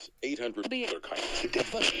800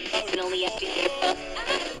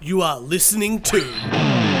 You are listening to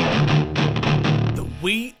the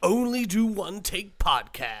We Only Do One Take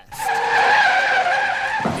podcast.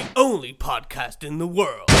 The only podcast in the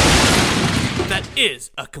world that is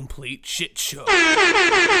a complete shit show.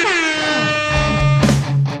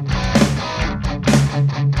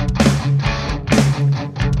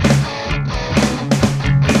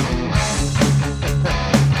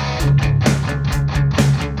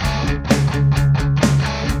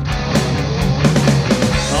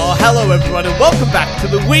 Hello everyone and welcome back to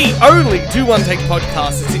the We Only Do One Take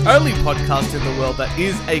podcast. It's the only podcast in the world that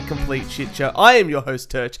is a complete shit show. I am your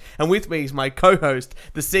host Turch, and with me is my co-host,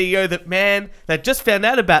 the CEO that just found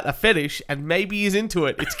out about a fetish and maybe is into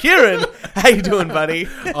it. It's Kieran. How you doing, buddy?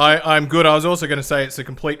 I'm good. I was also going to say it's a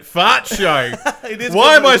complete fart show. It is.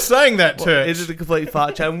 Why am I saying that, Turch? It is a complete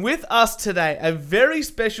fart show. And with us today,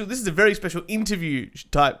 this is a very special interview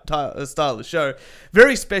type style of show.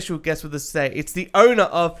 Very special guest with us today. It's the owner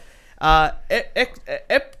of I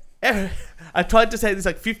tried to say this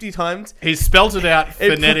like 50 times. He spelt it out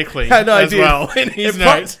phonetically well in his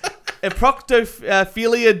notes.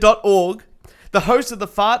 Proctophilia.org, the host of the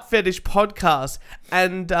Fart Fetish podcast,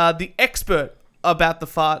 and the expert about the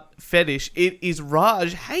fart fetish. It is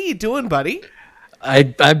Raj. How you doing, buddy?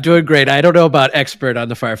 I'm doing great. I don't know about expert on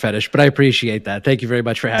the fart fetish, but I appreciate that. Thank you very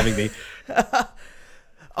much for having me.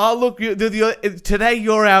 Oh, look, today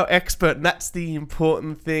you're our expert, and that's the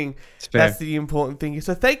important thing. That's the important thing.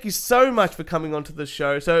 So thank you so much for coming onto the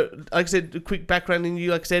show. So, like I said, a quick background in you.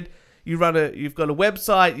 Like I said, you've got a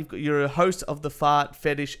website, you're a host of the Fart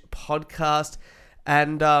Fetish podcast,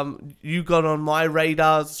 and you got on my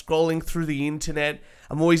radar scrolling through the internet.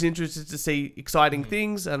 I'm always interested to see exciting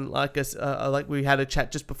things, and like we had a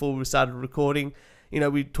chat just before we started recording. You know,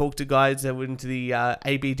 we talked to guys that were into the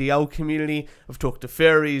ABDL community. We've talked to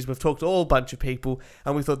furries. We've talked to all a bunch of people,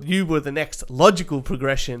 and we thought you were the next logical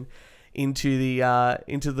progression into the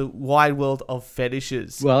wide world of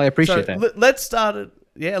fetishes. Well, I appreciate that. Let's start it.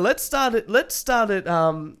 Yeah, let's start it.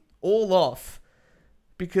 All off,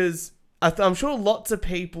 because I'm sure lots of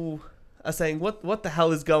people are saying, "What the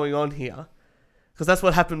hell is going on here?" Because that's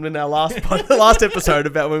what happened in our last episode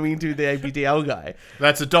about when we interviewed the ABDL guy.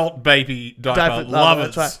 That's adult baby diaper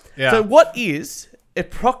lovers. That's right. Yeah. So what is a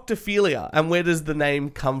proctophilia, and where does the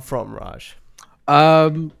name come from, Raj?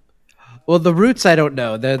 Well, the roots I don't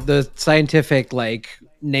know. The scientific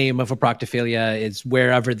name of a proctophilia is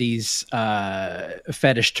wherever these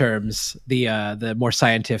fetish terms, the more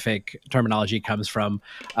scientific terminology comes from.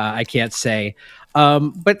 I can't say.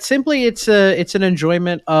 But simply, it's an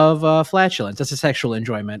enjoyment of flatulence. It's a sexual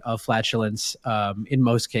enjoyment of flatulence in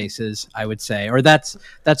most cases, I would say, or that's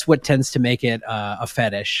what tends to make it a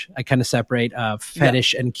fetish. I kind of separate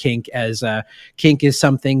fetish and kink as kink is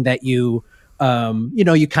something that you kind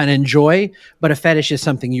of enjoy, but a fetish is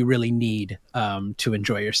something you really need to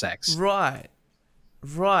enjoy your sex. Right.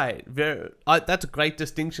 That's a great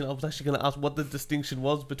distinction. I was actually going to ask what the distinction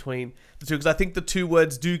was between the two, because I think the two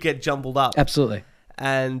words do get jumbled up. Absolutely.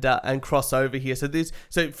 And cross over here. So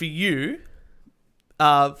for you,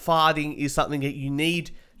 farting is something that you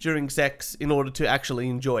need during sex in order to actually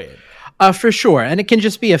enjoy it. For sure, and it can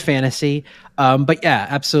just be a fantasy. But yeah,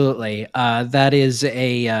 absolutely. That is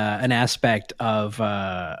an aspect of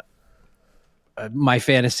my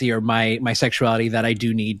fantasy or my sexuality that I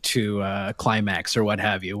do need to climax or what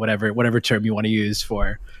have you, whatever term you want to use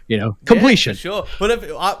for completion. Yeah, sure.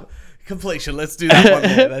 Completion. Let's do that one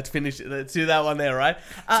there. Let's finish it. Let's do that one there, right?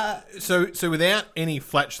 So without any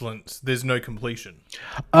flatulence, there's no completion.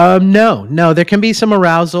 No. There can be some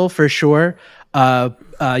arousal for sure. Through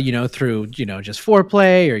just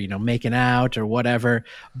foreplay or making out or whatever.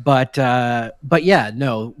 But yeah,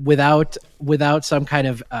 no. Without some kind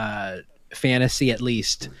of fantasy, at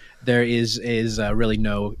least there is really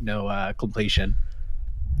no completion.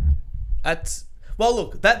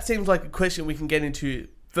 Look, that seems like a question we can get into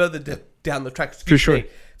further down the track. For sure.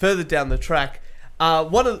 Further down the track.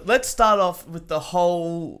 Let's start off with the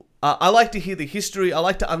whole... I like to hear the history. I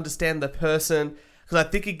like to understand the person, because I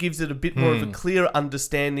think it gives it a bit more of a clear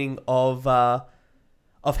understanding of how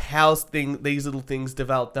these little things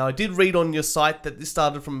develop. Now, I did read on your site that this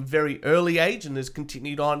started from a very early age and has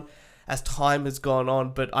continued on as time has gone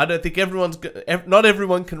on, but I don't think not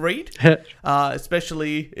everyone can read,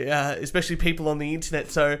 especially people on the internet.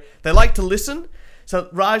 So they like to listen. So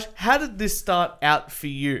Raj, how did this start out for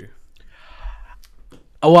you?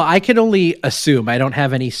 Well, I can only assume. I don't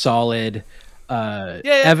have any solid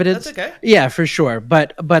evidence. That's okay. Yeah, for sure.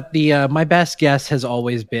 But the my best guess has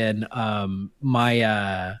always been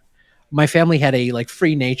my my family had a like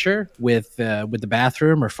free nature with the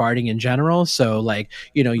bathroom or farting in general. So like,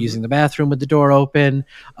 using the bathroom with the door open,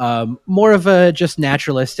 more of a just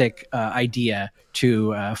naturalistic idea to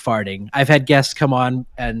farting. I've had guests come on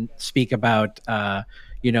and speak about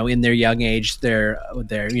in their young age, their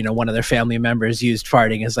one of their family members used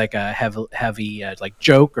farting as like a heavy like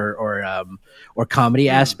joke or comedy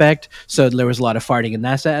aspect. So there was a lot of farting in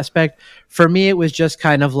that aspect. For me, it was just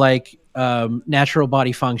kind of like natural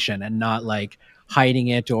body function and not like hiding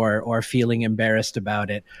it or feeling embarrassed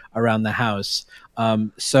about it around the house.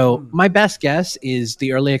 So my best guess is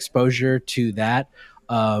the early exposure to that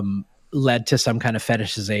led to some kind of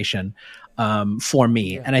fetishization for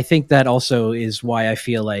me. Yeah. And I think that also is why I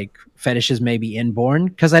feel like fetishes may be inborn,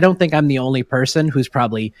 because I don't think I'm the only person who's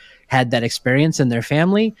probably had that experience in their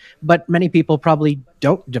family, but many people probably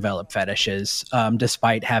don't develop fetishes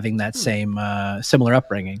despite having that same similar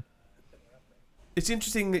upbringing. It's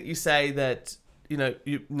interesting that you say that,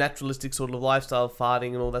 naturalistic sort of lifestyle, farting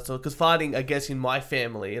and all that sort of, because farting, I guess, in my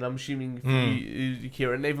family, and I'm assuming you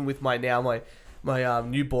hear, and even with my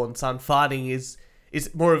newborn son, farting is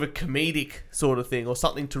more of a comedic sort of thing, or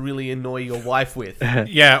something to really annoy your wife with.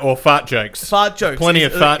 Yeah, or fart jokes. Fart jokes. Plenty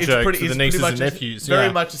of fart jokes for the nieces and nephews.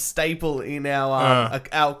 Very much a staple in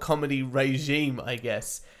our comedy regime, I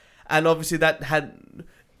guess. And obviously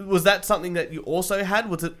was that something that you also had?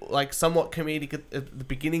 Was it like somewhat comedic at the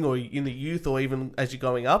beginning, or in the youth, or even as you're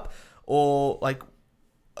going up, or like,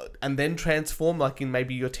 and then transform like in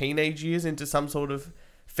maybe your teenage years into some sort of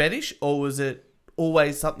fetish, or was it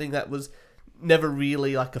always something that was never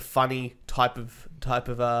really like a funny type of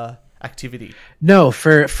activity? No,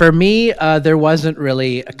 for me, there wasn't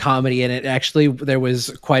really a comedy in it. Actually, there was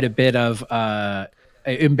quite a bit of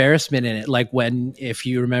embarrassment in it. Like if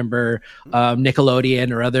you remember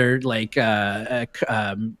Nickelodeon or other like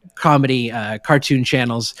comedy cartoon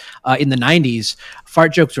channels in the 90s,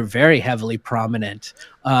 fart jokes were very heavily prominent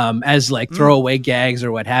as like throwaway gags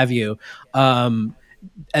or what have you. And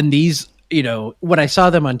these, when I saw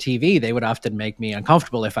them on TV, they would often make me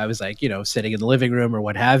uncomfortable if I was like, sitting in the living room or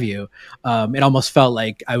what have you. It almost felt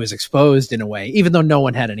like I was exposed in a way, even though no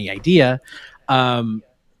one had any idea.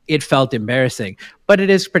 It felt embarrassing, but it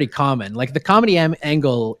is pretty common. Like the comedy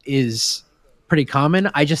angle is pretty common.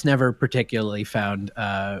 I just never particularly found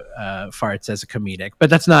farts as a comedic, but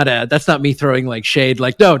that's not me throwing like shade.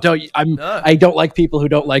 Like, no, I don't like people who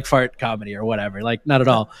don't like fart comedy or whatever. Like, not at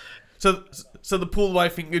all. So the pull my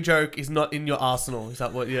finger joke is not in your arsenal. Is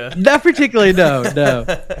that what you're... Not particularly, no. No,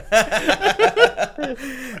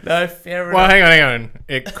 fair enough. Well, hang on.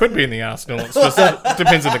 It could be in the arsenal. It just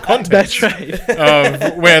depends on the context. That's right.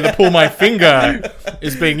 Of where the pull my finger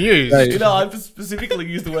is being used. Right. I've specifically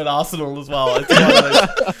used the word arsenal as well. It's one of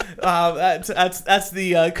those, that's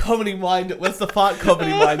the comedy mind. That's the fart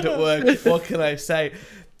comedy mind at work. What can I say?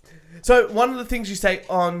 So one of the things you say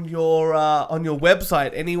on your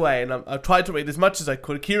website, anyway, and I tried to read as much as I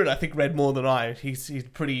could. Kieran, I think, read more than I. He's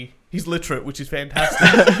literate, which is fantastic.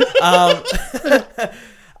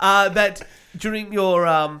 That during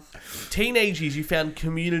your teenage years, you found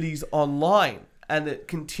communities online, and it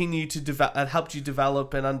continued to it helped you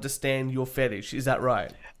develop and understand your fetish. Is that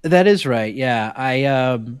right? That is right. Yeah,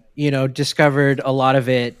 I discovered a lot of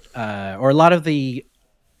it, or a lot of the.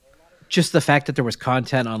 Just the fact that there was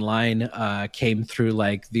content online came through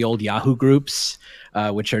like the old Yahoo groups,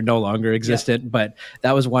 which are no longer existent, but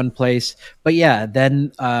that was one place. But yeah,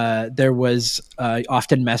 then there was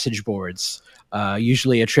often message boards,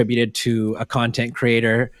 usually attributed to a content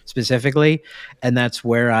creator specifically. And that's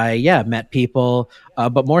where I met people,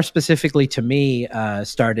 but more specifically to me,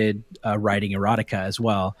 started writing erotica as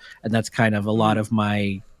well. And that's kind of a lot of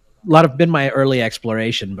my early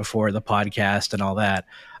exploration before the podcast and all that.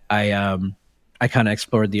 I kind of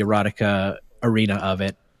explored the erotica arena of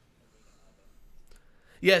it.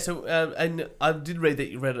 Yeah, so and I did read that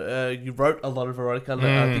you wrote a lot of erotica, and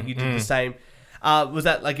I think you did the same. Was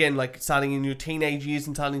that again like starting in your teenage years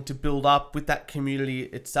and starting to build up with that community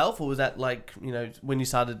itself, or was that like when you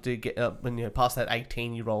started to get when you past that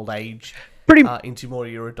 18-year-old age, into more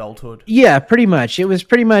of your adulthood? Yeah, pretty much. It was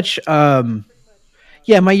pretty much.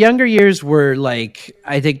 Yeah, my younger years were like,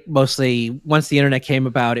 I think mostly once the internet came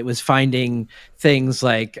about, it was finding things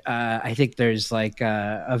like, I think there's like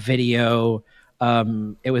a video,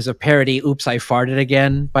 it was a parody, Oops, I Farted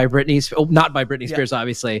Again by not by Britney Spears,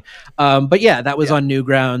 obviously. But yeah, that was on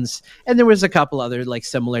Newgrounds. And there was a couple other like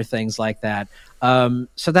similar things like that.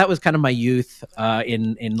 So that was kind of my youth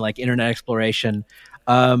in like internet exploration.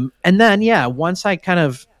 And then, once I kind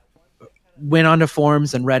of went onto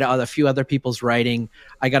forums and read a few other people's writing,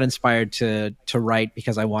 I got inspired to write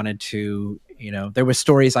because I wanted to, there were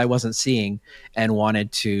stories I wasn't seeing and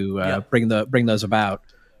wanted to bring those about.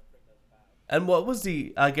 And what was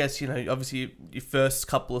I guess, obviously your first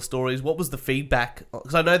couple of stories, what was the feedback?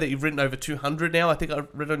 Because I know that you've written over 200 now. I think I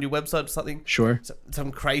read on your website or something. Sure.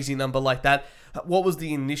 Some crazy number like that. What was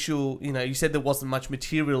the initial, you said there wasn't much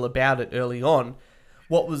material about it early on.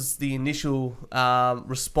 What was the initial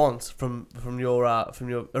response from your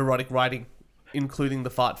erotic writing, including the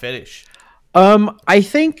fart fetish? I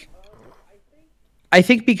think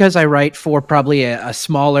because I write for probably a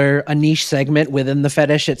niche segment within the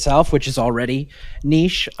fetish itself, which is already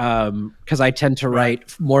niche, because I tend to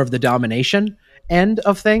write more of the domination end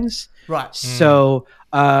of things. Right. So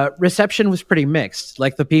reception was pretty mixed.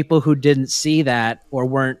 Like the people who didn't see that or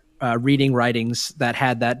weren't reading writings that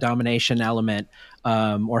had that domination element,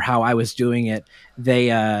 or how I was doing it,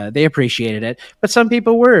 they appreciated it. But some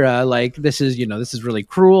people were like, this is really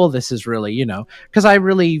cruel. This is really, because I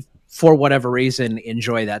really, for whatever reason,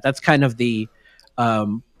 enjoy that. That's kind of the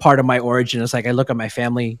part of my origin. Is like I look at my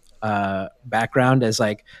family background as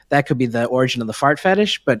like that could be the origin of the fart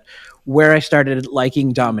fetish, but where I started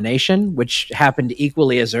liking domination, which happened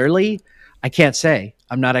equally as early, I can't say.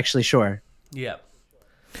 I'm not actually sure. Yeah.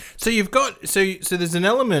 So you've got so there's an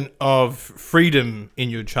element of freedom in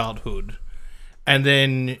your childhood, and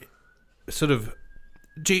then sort of,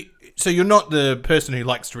 so you're not the person who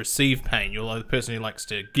likes to receive pain. You're the person who likes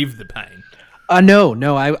to give the pain.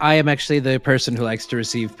 No, I am actually the person who likes to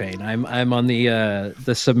receive pain. I'm on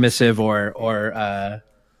the submissive or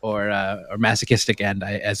masochistic end,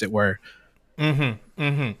 as it were. Mm-hmm.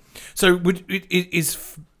 Mm-hmm. So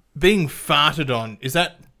is being farted on, is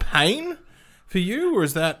that pain for you, or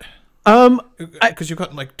is that because you've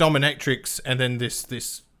got like dominatrix and then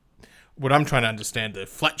this what I'm trying to understand, the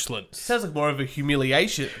flatulence? Sounds like more of a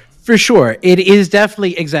humiliation. For sure. It is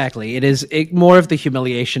definitely, exactly. It is more of the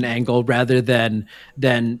humiliation angle rather than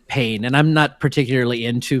pain. And I'm not particularly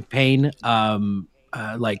into pain,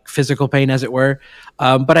 like physical pain, as it were.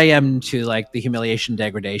 But I am into like the humiliation,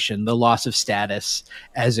 degradation, the loss of status,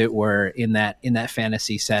 as it were, in that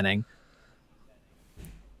fantasy setting.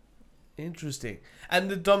 Interesting.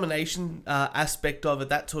 And the domination aspect of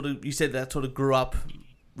it, you said that sort of grew up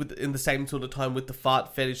in the same sort of time with the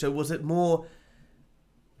fart fetish. So was it more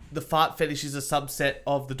the fart fetish is a subset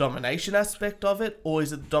of the domination aspect of it, or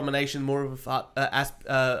is it domination more of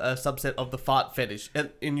a subset of the fart fetish?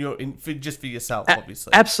 Just for yourself,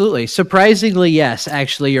 obviously. Absolutely. Surprisingly, yes.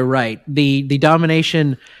 Actually, you're right. The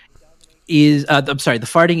domination is I'm sorry, the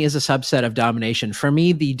farting is a subset of domination. For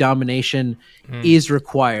me, the domination is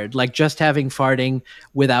required. Like just having farting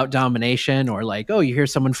without domination, or like, oh, you hear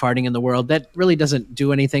someone farting in the world, that really doesn't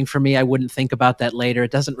do anything for me. I wouldn't think about that later.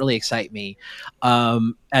 It doesn't really excite me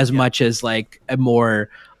as much as like a more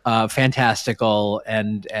fantastical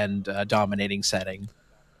and dominating setting.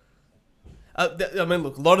 I mean,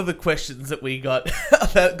 look, a lot of the questions that we got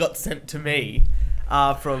that got sent to me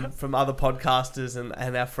from other podcasters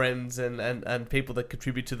and our friends and people that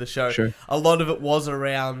contribute to the show. Sure. A lot of it was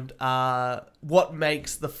around what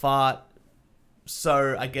makes the fart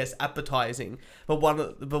so, I guess, appetizing. But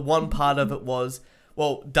one part of it was,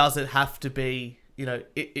 well, does it have to be,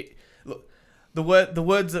 look, the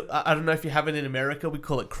words that, I don't know if you have it in America, we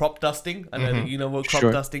call it crop dusting. I know that you know what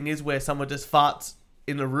crop dusting is, where someone just farts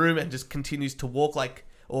in a room and just continues to walk, like,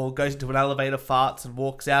 or goes into an elevator, farts and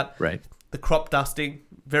walks out. Right. The crop dusting,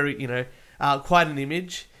 very, quite an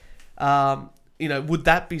image. Would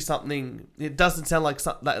that be something? It doesn't sound like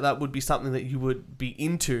that would be something that you would be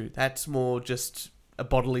into. That's more just a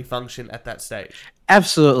bodily function at that stage.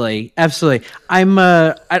 Absolutely. I'm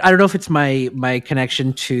I don't know if it's my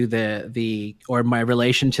connection to the or my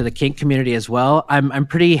relation to the kink community as well. I'm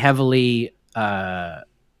pretty heavily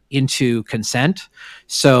into consent.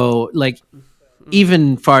 So like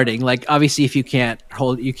even farting, like obviously if you can't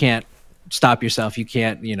stop yourself, you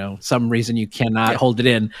can't, some reason you cannot hold it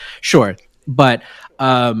in, sure, but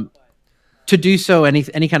to do so any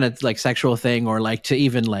kind of like sexual thing, or like to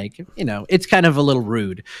even like, it's kind of a little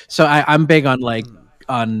rude. So I'm big on like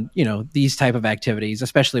on these type of activities,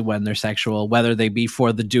 especially when they're sexual, whether they be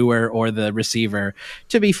for the doer or the receiver,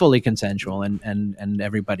 to be fully consensual and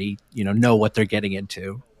everybody know what they're getting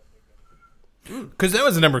into. Because that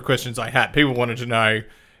was a number of questions I had. People wanted to know,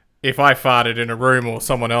 if I farted in a room or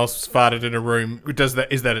someone else farted in a room, is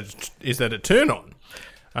that a turn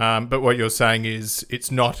on? But what you're saying is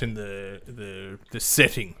it's not in the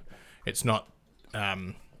setting. It's not.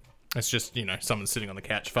 It's just someone sitting on the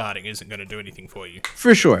couch farting isn't going to do anything for you.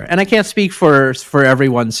 For sure, and I can't speak for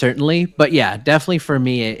everyone certainly, but yeah, definitely for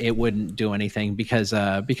me it wouldn't do anything because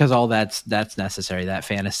all that's necessary, that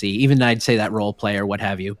fantasy. Even I'd say that role play or what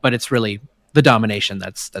have you, but it's really the domination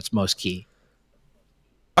that's most key.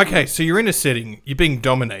 Okay, so you're in a setting, you're being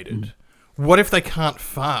dominated. What if they can't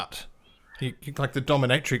fart? Like the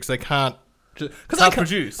dominatrix, they can't. Because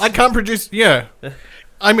produce. I can't produce. Yeah.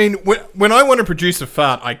 I mean, when I want to produce a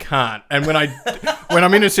fart, I can't. And when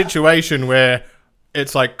I'm in a situation where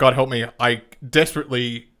it's like, God help me, I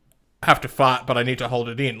desperately have to fart, but I need to hold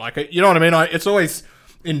it in. Like, you know what I mean? It's always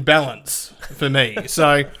in balance for me.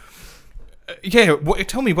 So, yeah,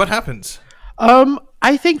 tell me what happens.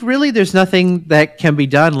 I think really there's nothing that can be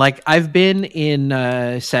done. Like I've been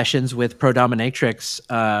in sessions with Pro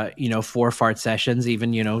Dominatrix, for fart sessions,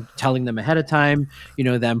 even, telling them ahead of time,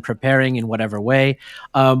 them preparing in whatever way.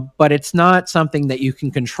 But it's not something that you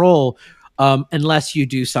can control unless you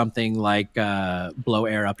do something like blow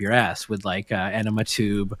air up your ass with like enema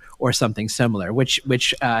tube or something similar, which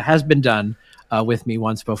has been done with me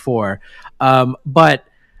once before. But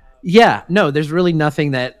yeah, no, there's really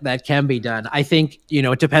nothing that can be done. I think,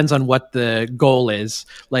 it depends on what the goal is.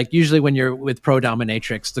 Like usually when you're with Pro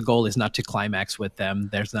Dominatrix, the goal is not to climax with them.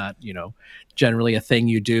 There's not, generally a thing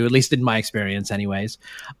you do, at least in my experience anyways.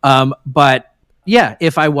 But yeah,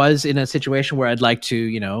 if I was in a situation where I'd like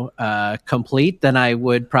to, complete, then I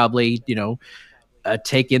would probably,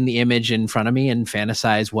 take in the image in front of me and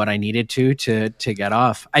fantasize what I needed to get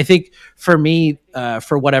off. I think for me,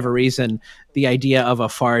 for whatever reason, the idea of a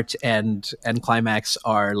fart and climax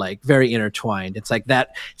are like very intertwined. It's like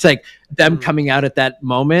that. It's like them coming out at that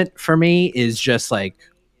moment for me is just like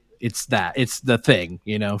it's the thing,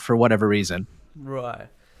 for whatever reason. Right.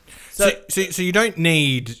 So you don't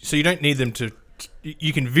need them to.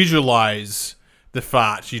 You can visualize the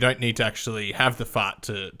fart. You don't need to actually have the fart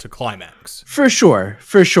to climax. For sure.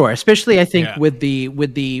 Especially, I think with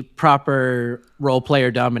the proper role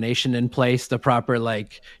player domination in place, the proper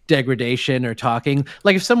like degradation or talking.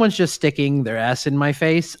 Like if someone's just sticking their ass in my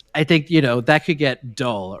face, I think that could get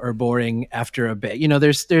dull or boring after a bit.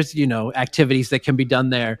 There's activities that can be done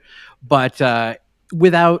there, but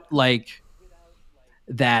without like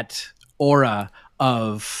that aura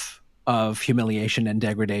of humiliation and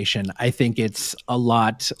degradation, I think it's a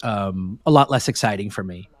lot less exciting for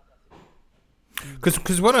me.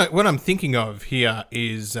 Because what I'm thinking of here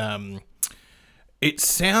is, it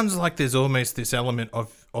sounds like there's almost this element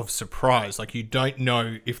of surprise. Like you don't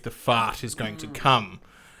know if the fart is going to come,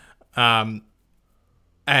 and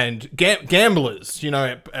gamblers,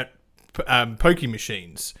 at pokie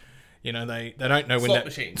machines. They don't know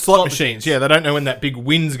when slot machines. Yeah, they don't know when that big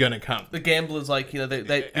win's going to come. The gamblers, like they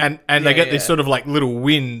they get these sort of like little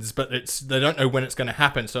wins, but they don't know when it's going to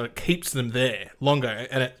happen, so it keeps them there longer.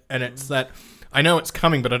 And it's that I know it's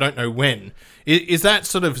coming, but I don't know when. Is that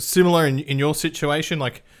sort of similar in your situation?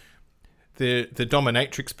 Like the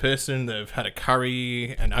dominatrix person, they've had a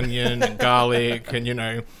curry and onion and garlic, and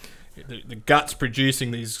the guts producing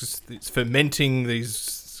these fermenting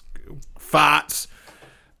these farts.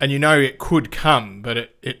 And it could come, but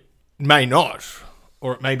it may not,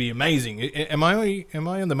 or it may be amazing. Am I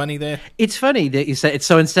on the money there? It's funny that you said it.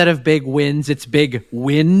 So instead of big wins, it's big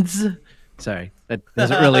wins. Sorry, that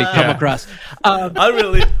doesn't really come across. I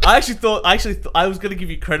actually thought I was going to give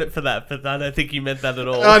you credit for that, but I don't think you meant that at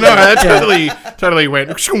all. Oh no, that totally went.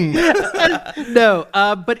 No,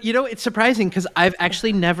 but it's surprising because I've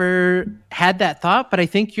actually never had that thought, but I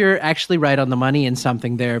think you're actually right on the money in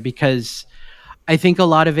something there, because I think a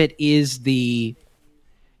lot of it is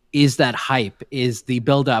that hype, is the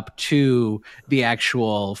build up to the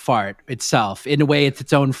actual fart itself. In a way, it's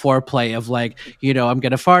its own foreplay of like, I'm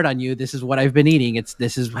going to fart on you. This is what I've been eating.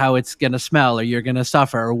 This is how it's going to smell, or you're going to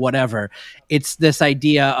suffer, or whatever. It's this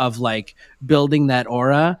idea of like building that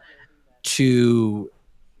aura to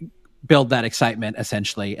build that excitement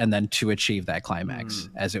essentially, and then to achieve that climax,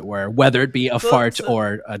 as it were, whether it be a fart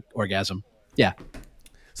or an orgasm. Yeah.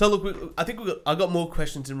 So look, I think I got more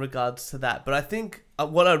questions in regards to that, but I think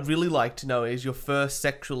what I'd really like to know is your first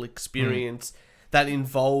sexual experience that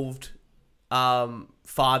involved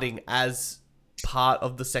farting as part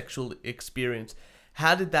of the sexual experience.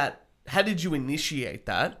 How did you initiate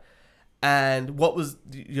that, and what was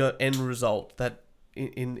your end result that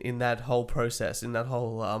in that whole process, in that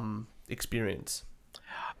whole experience?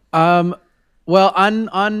 Well,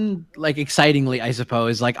 on like excitingly, I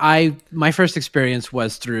suppose, like my first experience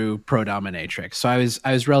was through Pro Dominatrix. So I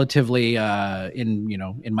was relatively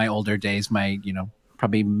in my older days, my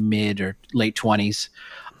probably mid or late 20s,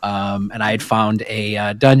 and I had found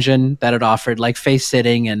a dungeon that had offered like face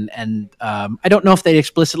sitting, and I don't know if they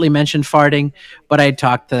explicitly mentioned farting, but I had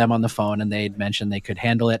talked to them on the phone and they'd mentioned they could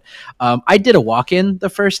handle it. I did a walk-in the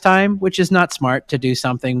first time, which is not smart to do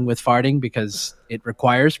something with farting because it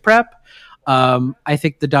requires prep. I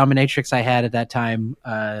think the dominatrix I had at that time,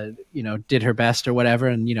 did her best or whatever,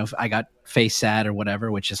 and I got face sad or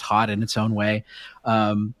whatever, which is hot in its own way.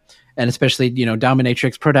 And especially, pro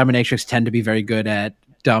dominatrix tend to be very good at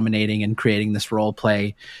dominating and creating this role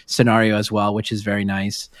play scenario as well, which is very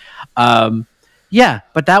nice. Yeah,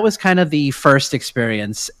 but that was kind of the first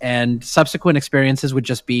experience, and subsequent experiences would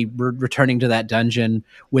just be returning to that dungeon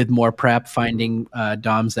with more prep, finding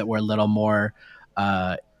DOMs that were a little more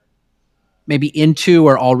maybe into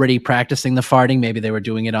or already practicing the farting. Maybe they were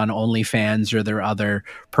doing it on OnlyFans or their other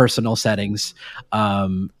personal settings.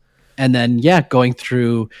 And then, going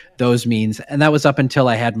through those means. And that was up until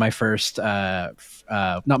I had my first, not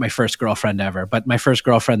my first girlfriend ever, but my first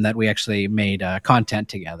girlfriend that we actually made content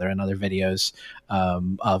together and other videos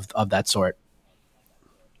of that sort.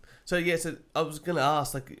 So, so I was going to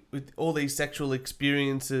ask, like, with all these sexual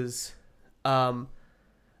experiences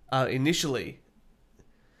initially,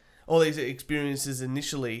 were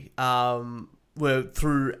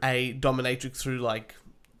through a dominatrix, through like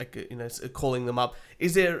calling them up.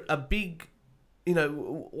 Is there a big, how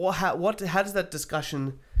does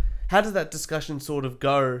that discussion sort of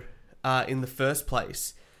go in the first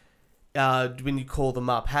place? When you call them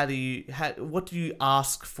up, what do you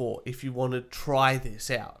ask for if you want to try this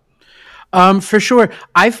out? For sure.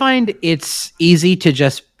 I find it's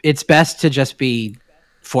best to just be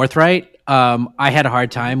forthright. I had a hard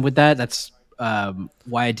time with that. That's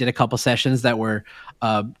why I did a couple sessions that were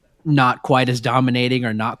not quite as dominating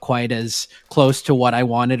or not quite as close to what I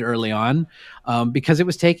wanted early on, because it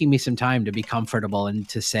was taking me some time to be comfortable and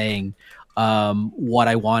to saying what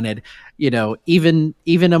I wanted. Even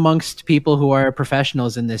amongst people who are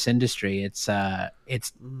professionals in this industry, it's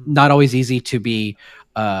not always easy to be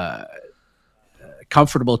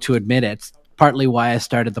comfortable to admit it. It's partly why I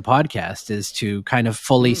started the podcast, is to kind of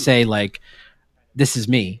fully say, like, this is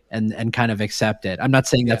me, and kind of accept it. I'm not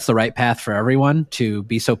saying that's the right path for everyone to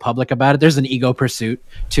be so public about it. There's an ego pursuit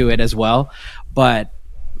to it as well. But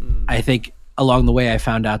I think along the way, I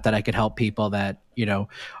found out that I could help people that,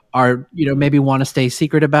 are, maybe want to stay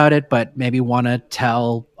secret about it, but maybe want to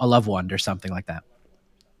tell a loved one or something like that.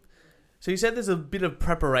 So you said there's a bit of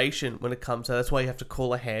preparation when it comes to, that's why you have to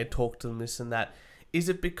call ahead, talk to them, this and that. Is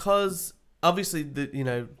it because obviously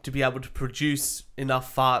to be able to produce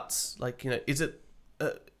enough farts, like,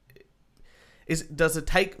 does it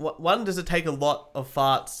take a lot of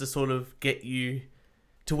farts to sort of get you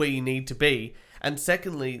to where you need to be? And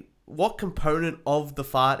secondly, what component of the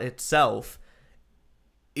fart itself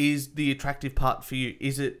is the attractive part for you?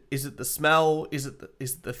 Is it the smell? Is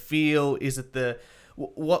it the feel? Is it the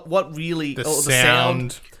what really the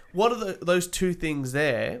sound? What are those two things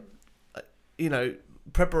there?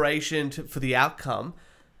 Preparation for the outcome,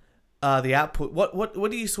 the output.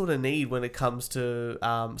 What do you sort of need when it comes to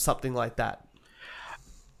something like that?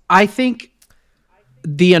 I think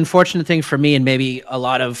the unfortunate thing for me, and maybe a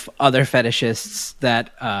lot of other fetishists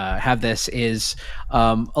that have this, is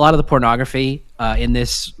a lot of the pornography in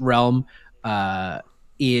this realm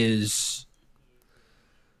is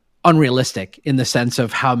unrealistic in the sense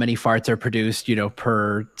of how many farts are produced,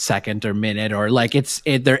 per second or minute, or like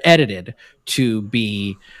they're edited to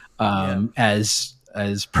be as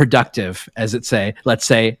productive as let's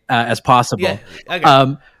say as possible. Yeah.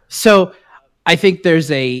 Okay. So I think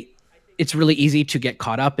it's really easy to get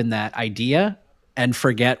caught up in that idea and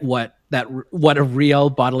forget what a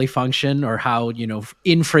real bodily function, or how,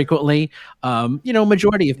 infrequently,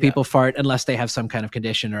 majority of people fart unless they have some kind of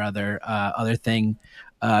condition or other thing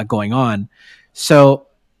going on. So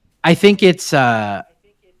I think it's to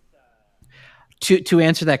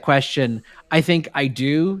answer that question, I think I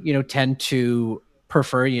do, tend to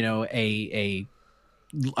prefer, a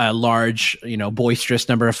large, boisterous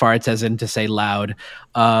number of farts, as in to say loud.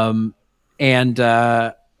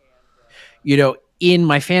 In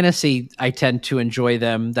my fantasy, I tend to enjoy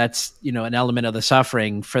them. That's, an element of the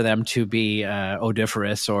suffering for them to be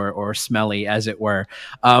odoriferous or smelly, as it were.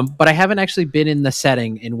 But I haven't actually been in the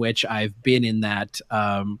setting in which I've been in that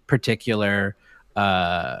particular,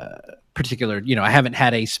 I haven't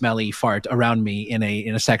had a smelly fart around me in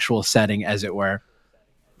a sexual setting, as it were.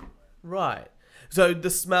 Right. So the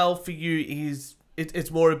smell for you is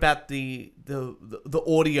it's more about the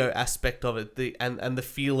audio aspect of it, and the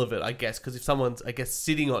feel of it, I guess. Because if someone's, I guess,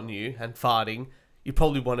 sitting on you and farting, you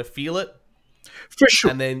probably want to feel it for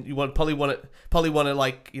sure, and then you probably want to probably want to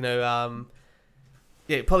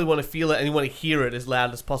feel it, and you want to hear it as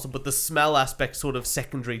loud as possible. But the smell aspect sort of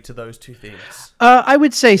secondary to those two things. I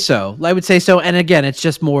would say so. And again, it's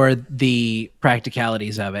just more the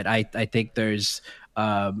practicalities of it. I think there's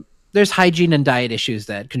there's hygiene and diet issues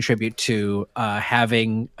that contribute to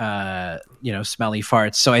having smelly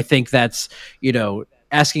farts. So I think that's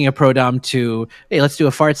asking a pro dom to, hey, let's do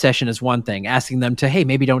a fart session is one thing. Asking them to, hey,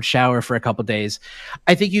 maybe don't shower for a couple days.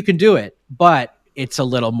 I think you can do it, but it's a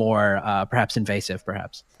little more perhaps invasive,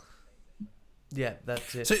 perhaps. Yeah,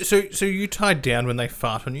 that's it. So you tied down when they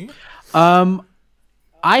fart on you?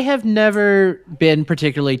 I have never been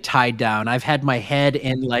particularly tied down. I've had my head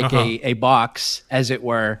in like a box, as it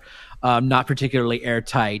were, not particularly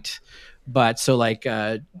airtight. But so like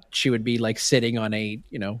she would be like sitting on a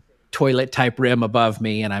toilet type rim above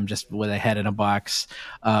me, and I'm just with a head in a box.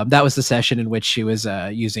 That was the session in which she was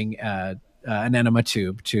using an enema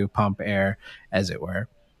tube to pump air, as it were.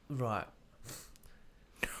 Right.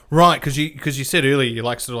 Right, because you said earlier you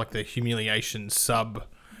like sort of like the humiliation sub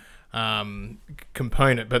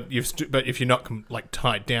component, but if you're not like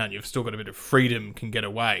tied down, you've still got a bit of freedom, can get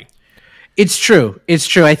away. It's true.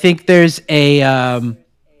 I think there's a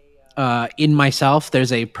in myself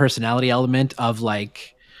there's a personality element of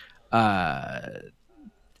like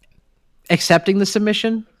accepting the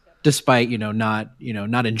submission despite not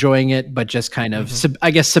enjoying it, but just kind of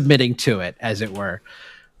I guess submitting to it, as it were.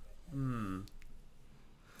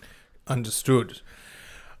 Understood.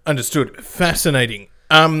 Fascinating.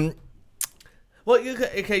 Well,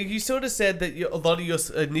 you sort of said that a lot of your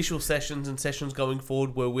initial sessions and sessions going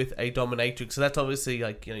forward were with a dominatrix. So that's obviously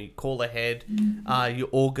like, you call ahead, you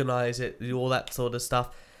organize it, you all that sort of stuff.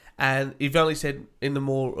 And you've only said in the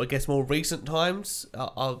more recent times,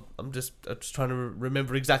 I'm just trying to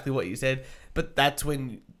remember exactly what you said, but that's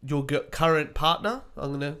when your current partner,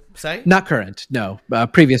 I'm going to say? Not current, no.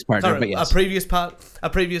 Previous partner, but yes. A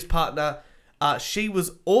previous partner, she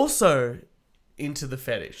was also into the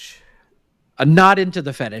fetish. Not into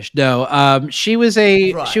the fetish, no. She was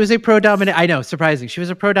a pro dominant. I know, surprising. She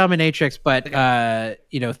was a pro dominatrix, but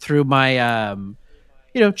through my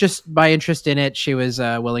just my interest in it, she was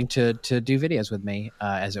willing to do videos with me,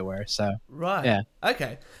 as it were. So right, yeah,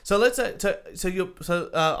 okay. So let's I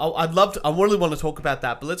really want to talk about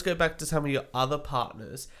that, but let's go back to some of your other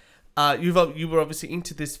partners. You were obviously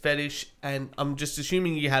into this fetish, and I'm just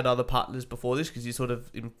assuming you had other partners before this because you sort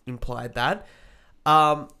of implied that.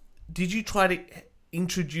 Did you try to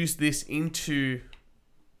introduce this into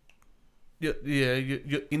your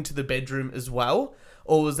into the bedroom as well,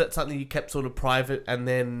 or was that something you kept sort of private? And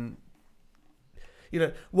then,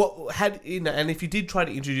 and if you did try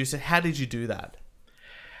to introduce it, how did you do that?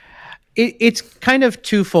 It's kind of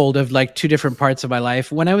twofold, of like two different parts of my life.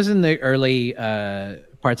 When I was in the early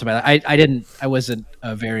parts of my life, I wasn't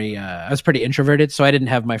I was pretty introverted, so I didn't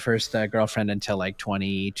have my first girlfriend until like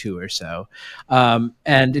 22 or so.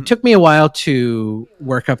 And it took me a while to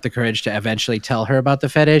work up the courage to eventually tell her about the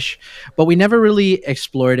fetish, but we never really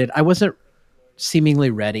explored it. I wasn't seemingly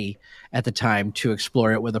ready at the time to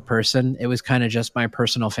explore it with a person. It was kind of just my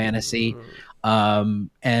personal fantasy. And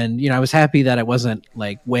I was happy that it wasn't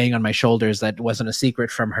like weighing on my shoulders, that it wasn't a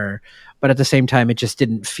secret from her, but at the same time, it just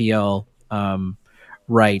didn't feel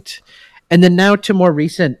right. And then now to more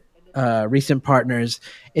recent partners,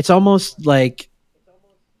 it's almost like,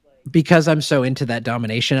 because I'm so into that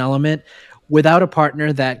domination element, without a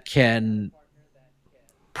partner that can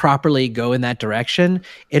properly go in that direction,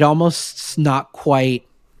 it almost not quite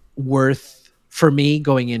worth for me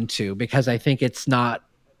going into, because I think it's not.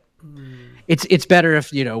 It's better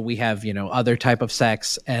if we have other type of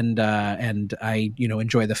sex, and I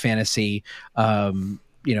enjoy the fantasy,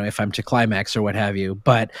 if I'm to climax or what have you.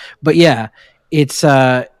 But yeah, it's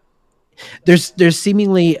there's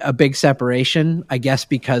seemingly a big separation, I guess,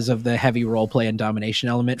 because of the heavy role play and domination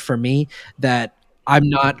element for me, that I'm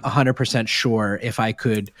not 100% sure if I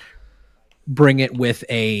could bring it with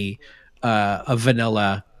a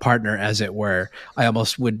vanilla partner, as it were. I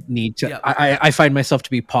almost would need to. Yeah. I find myself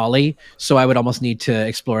to be poly, so I would almost need to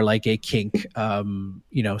explore like a kink,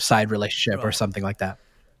 side relationship or something like that.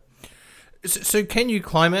 So, can you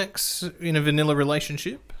climax in a vanilla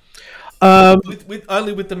relationship? With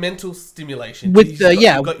only with the mental stimulation. You've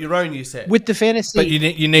got your own. You said with the fantasy, but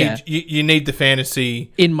you need the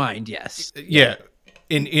fantasy in mind. Yes. Yeah.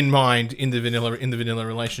 In mind in the vanilla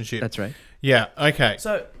relationship. That's right. Yeah. Okay.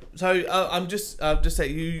 So I'm just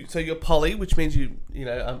saying you. So you're poly, which means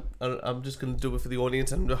I'm just going to do it for the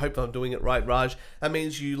audience, and I hope I'm doing it right, Raj. That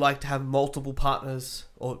means you like to have multiple partners,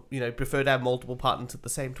 or prefer to have multiple partners at the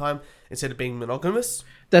same time instead of being monogamous.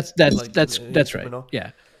 That's right.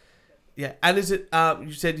 Yeah. Yeah. And is it?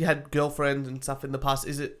 You said you had girlfriends and stuff in the past.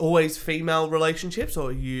 Is it always female relationships,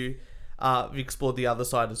 or you? Have explored the other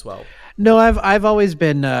side as well? No, I've always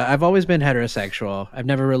been heterosexual. I've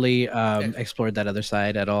never really explored that other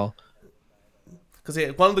side at all. because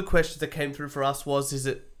one of the questions that came through for us was, is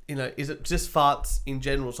it just farts in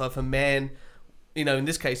general? So if a man, in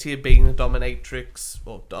this case here being a dominatrix,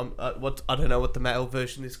 or I don't know what the male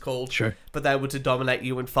version is called, Sure, but they were to dominate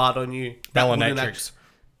you and fart on you, Dominatrix.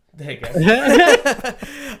 There you go.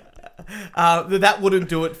 That wouldn't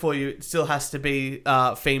do it for you. It still has to be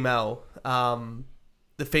female.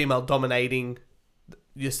 The female dominating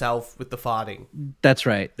yourself with the farting. That's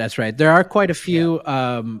right. There are quite a few,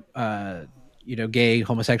 gay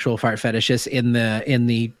homosexual fart fetishists in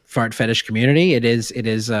the fart fetish community. It is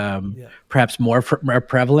perhaps more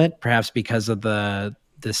prevalent, perhaps because of the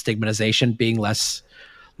stigmatization being less,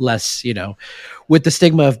 with the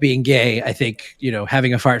stigma of being gay. I think,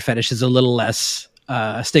 having a fart fetish is a little less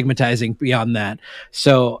stigmatizing beyond that.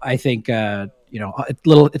 So I think, it's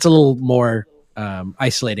a little more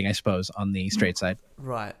isolating, I suppose, on the straight side.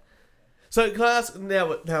 Right. So can I ask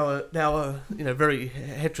now very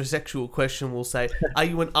heterosexual question? We'll say, are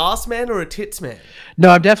you an ass man or a tits man? No,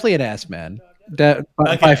 I'm definitely an ass man. By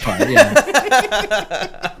far,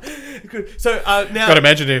 yeah. Good. So now, God,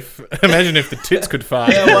 imagine if the tits could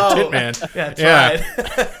fart. Yeah, well, tit man. Yeah,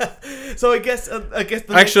 that's right. So I guess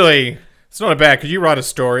Actually, it's not a bad. Could you write a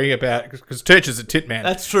story about, because Turch is a tit man?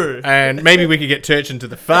 That's true. And maybe we could get Turch into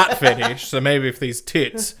the fart fetish. So maybe if these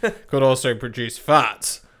tits could also produce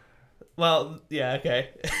farts. Well, yeah, okay.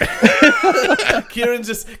 Kieran's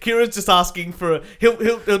just asking for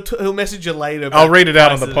he'll message you later. I'll read it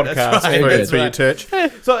out on the podcast for you,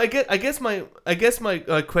 Turch. So I guess my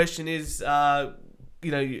question is, I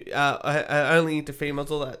only into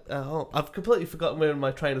females. All that. I've completely forgotten where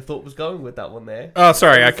my train of thought was going with that one there. Oh,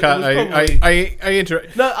 sorry, I can't. I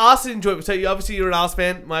interrupt. No, arse enjoyment. So obviously you're an arse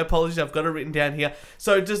man. My apologies. I've got it written down here.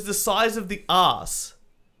 So does the size of the arse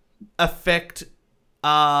affect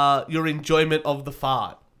your enjoyment of the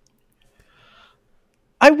fart?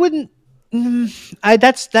 I wouldn't.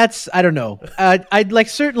 That's I don't know. I'd like,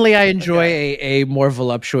 certainly I enjoy a more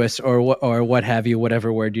voluptuous or what have you,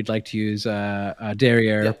 whatever word you'd like to use,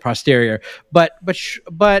 derriere, posterior. But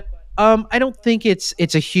I don't think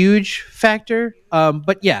it's a huge factor.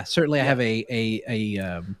 But yeah, certainly I have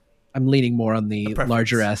I'm leaning more on the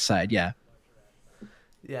larger ass side. Yeah.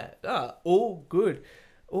 Yeah. All good.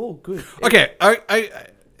 Okay,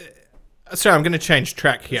 sorry, I'm going to change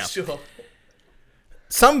track here. Sure.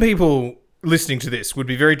 Some people listening to this would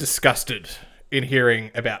be very disgusted in hearing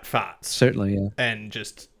about farts. Certainly, yeah. And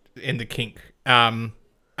just in the kink. And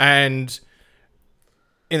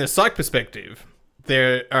in a psych perspective,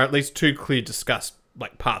 there are at least two clear disgust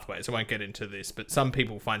pathways. I won't get into this, but some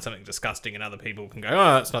people find something disgusting and other people can go,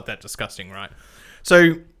 oh, it's not that disgusting, right?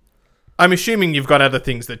 So I'm assuming you've got other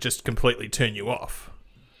things that just completely turn you off.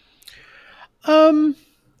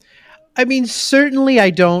 I mean, certainly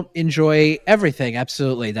I don't enjoy everything.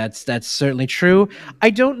 Absolutely. That's certainly true.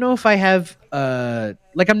 I don't know if I have,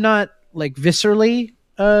 I'm not viscerally,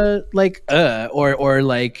 or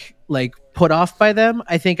put off by them.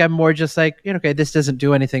 I think I'm more just okay, this doesn't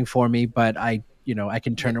do anything for me, but I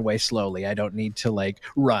can turn away slowly. I don't need to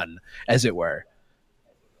run, as it were.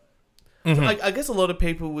 Mm-hmm. I guess a lot of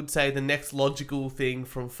people would say the next logical thing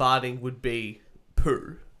from farting would be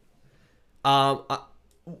poo.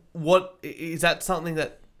 What is that something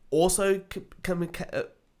that also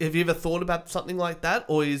have you ever thought about something like that,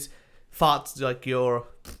 or is farts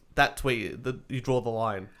that's where you draw the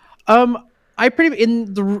line?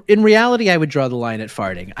 In reality, I would draw the line at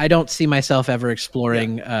farting. I don't see myself ever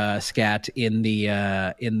exploring scat in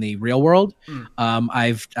the real world.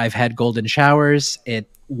 I've had golden showers. It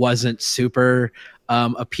wasn't super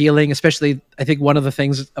appealing, especially I think one of the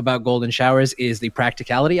things about golden showers is the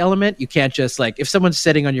practicality element. You can't just if someone's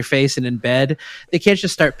sitting on your face and in bed, they can't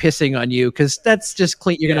just start pissing on you, because that's just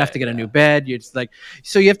clean. You're gonna have to get a new bed. You're just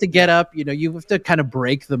so you have to get up, you have to kind of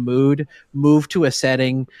break the mood, move to a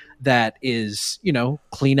setting that is,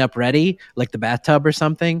 clean up ready, like the bathtub or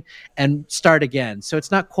something, and start again. So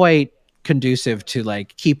it's not quite conducive to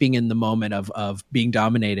keeping in the moment of being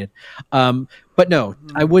dominated. But no,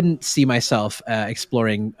 I wouldn't see myself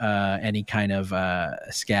exploring any kind of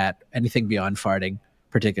scat, anything beyond farting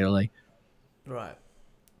particularly. Right.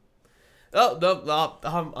 Oh no,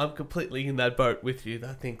 I'm completely in that boat with you.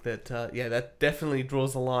 I think that that definitely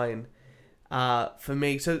draws a line for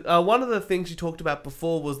me. So one of the things you talked about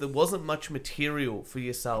before was there wasn't much material for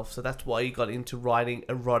yourself, so that's why you got into writing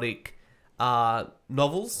erotic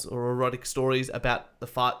novels or erotic stories about the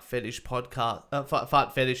fart fetish podcast,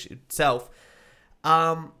 fart fetish itself.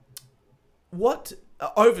 What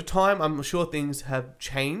over time, I'm sure things have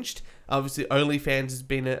changed. Obviously, OnlyFans has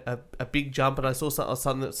been a big jump, and I saw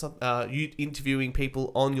you interviewing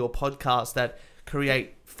people on your podcast that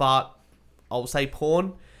create fart I'll say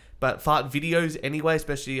porn, but fart videos anyway.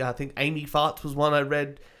 Especially, I think Amy Farts was one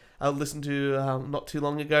I listened to not too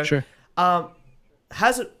long ago. Sure.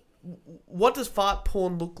 Has it? What does fart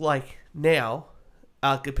porn look like now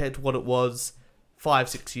compared to what it was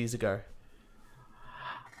 5-6 years ago?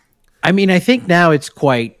 I mean, I think now it's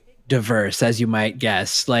quite diverse, as you might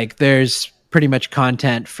guess. Like, there's pretty much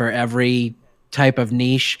content for every type of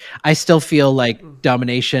niche. I still feel like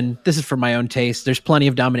domination, this is for my own taste. There's plenty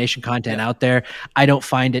of domination content out there. I don't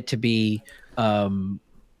find it to be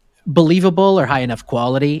believable or high enough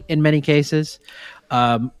quality in many cases.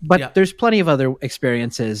 But there's plenty of other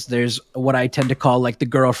experiences. There's what I tend to call like the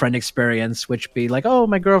girlfriend experience, which be like, oh,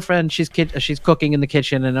 my girlfriend, she's cooking in the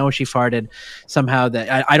kitchen and oh, she farted somehow.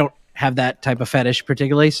 That I don't have that type of fetish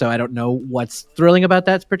particularly, so I don't know what's thrilling about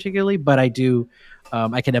that particularly, but I do.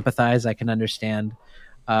 I can empathize. I can understand,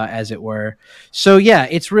 as it were. So yeah,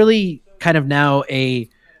 it's really kind of now a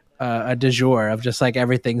du jour of just like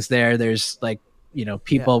everything's there. There's like,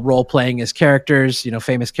 people role playing as characters,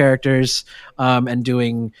 famous characters, and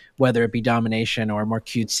doing whether it be domination or more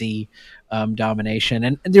cutesy domination.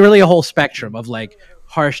 And there's really a whole spectrum of like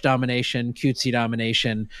harsh domination, cutesy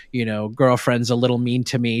domination, girlfriend's a little mean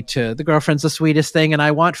to me, to the girlfriend's the sweetest thing and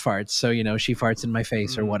I want farts. So, she farts in my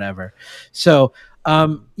face or whatever. So,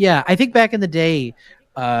 I think back in the day,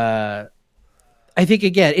 I think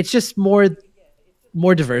again, it's just more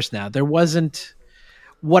diverse now. There wasn't,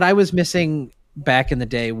 what I was missing back in the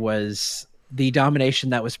day was the domination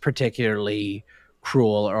that was particularly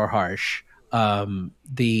cruel or harsh.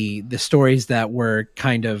 The stories that were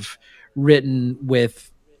kind of written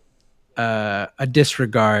with a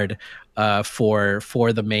disregard for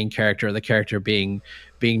the main character, or the character being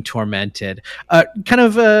tormented. Kind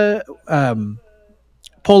of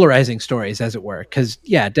polarizing stories, as it were. Because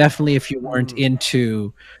definitely, if you weren't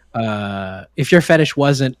into, if your fetish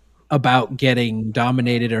wasn't about getting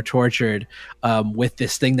dominated or tortured with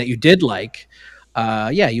this thing that you did like,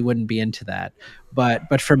 you wouldn't be into that.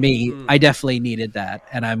 But for me, I definitely needed that,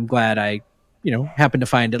 and I'm glad I, happened to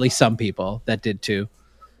find at least some people that did too.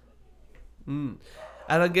 And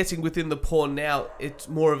I'm guessing within the porn now, it's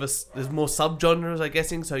more of there's more subgenres, I'm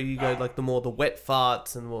guessing. So you go like the wet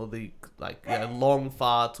farts and more the like long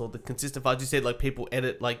farts or the consistent farts. You said like people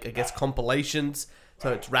edit like, I guess, compilations,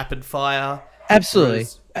 so it's rapid fire. Absolutely.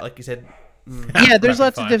 Whereas, like you said. Yeah, there's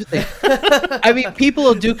lots of different things. I mean, people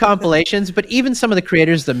will do compilations, but even some of the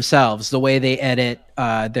creators themselves, the way they edit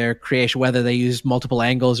their creation, whether they use multiple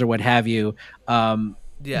angles or what have you,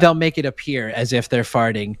 they'll make it appear as if they're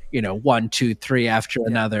farting, 1, 2, 3 after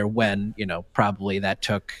another, when, probably that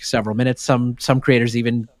took several minutes. Some creators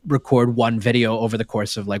even record one video over the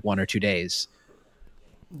course of like 1 or 2 days.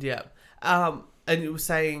 Yeah. And you were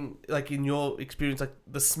saying, like, in your experience, like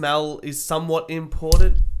the smell is somewhat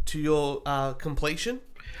important to your completion.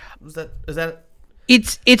 Is that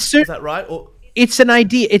right? Or it's an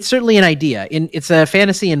idea. It's certainly an idea. It's a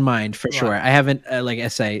fantasy in mind for sure. I haven't, like I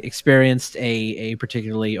say, experienced a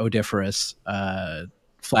particularly odoriferous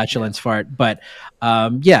flatulence fart, but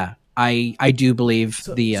I do believe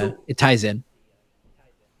it ties in.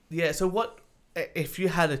 Yeah. So what if you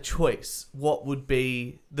had a choice? What would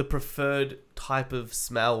be the preferred type of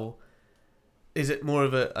smell? Is it more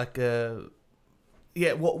of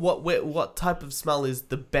what type of smell is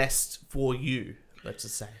the best for you? Let's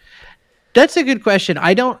just say. That's a good question.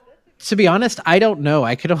 To be honest, I don't know.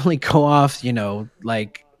 I could only go off,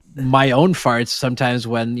 like my own farts sometimes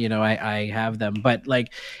when, I have them. But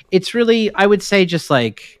like, it's really, I would say just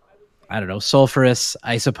like, I don't know, sulfurous,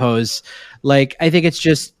 I suppose. Like, I think it's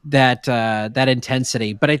just that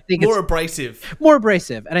intensity, but I think more it's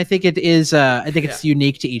abrasive. And I think it is, I think it's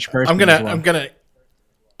unique to each person. I'm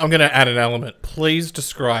gonna add an element. Please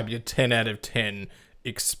describe your 10 out of 10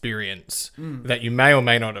 experience that you may or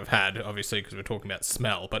may not have had, obviously, because we're talking about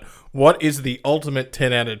smell. But what is the ultimate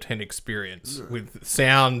 10 out of 10 experience with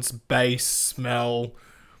sounds, bass, smell?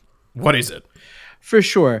 What is it? For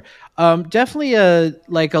sure. Definitely a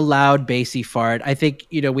loud bassy fart. I think,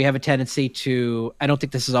 we have a tendency to, I don't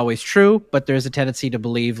think this is always true, but there's a tendency to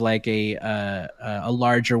believe like a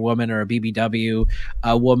larger woman or a BBW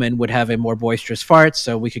woman would have a more boisterous fart.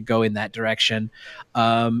 So we could go in that direction,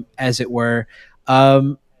 as it were.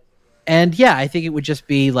 And I think it would just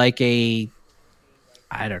be like it's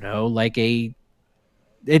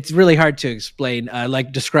really hard to explain,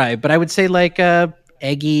 describe, but I would say like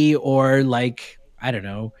eggy or like, I don't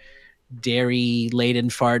know, dairy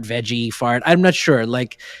laden fart, veggie fart. I'm not sure.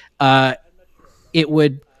 Like, it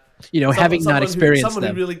would, having not experienced someone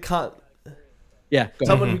them. Who really can't. Yeah.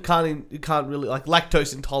 Someone who can't really like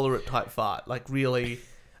lactose intolerant type fart, like really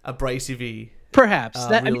abrasive-y. Perhaps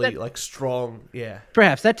that, I mean, really like strong. Yeah.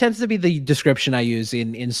 perhaps that tends to be the description I use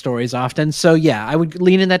in stories often. So yeah, I would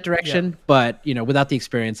lean in that direction, but without the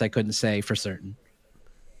experience, I couldn't say for certain.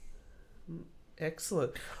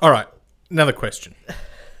 Excellent. All right, another question.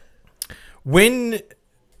 When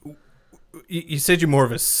you said you're more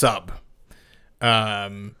of a sub,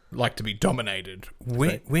 like to be dominated.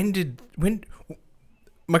 When?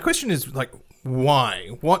 My question is like, why?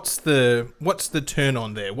 What's the turn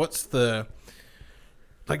on there? What's the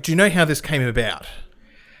like? Do you know how this came about?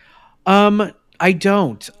 I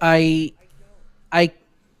don't. I.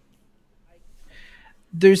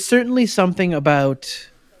 There's certainly something about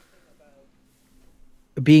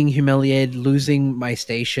being humiliated, losing my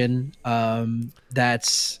station.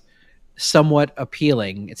 That's somewhat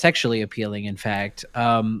appealing. It's sexually appealing, in fact.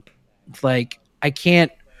 Like I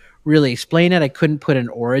can't really explain it. I couldn't put an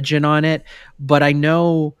origin on it, but I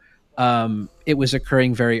know it was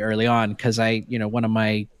occurring very early on because one of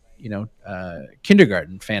my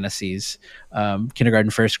kindergarten fantasies,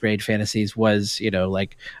 kindergarten first grade fantasies was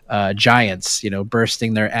like giants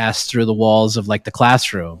bursting their ass through the walls of like the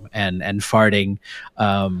classroom and farting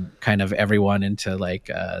kind of everyone into like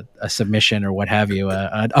a submission or what have you,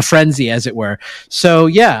 a frenzy as it were. So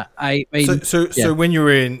yeah, So when you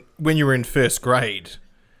were in first grade,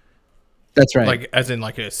 that's right. like as in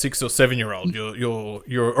like a 6 or 7-year-old,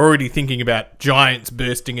 you're already thinking about giants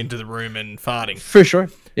bursting into the room and farting. For sure.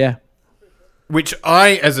 Yeah. Which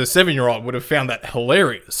I, as a 7-year-old, would have found that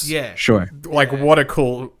hilarious. Yeah. Sure. Like what a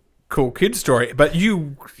cool kid story. But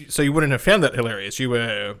you wouldn't have found that hilarious. You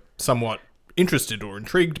were somewhat interested or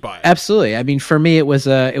intrigued by it. Absolutely. I mean, for me, it was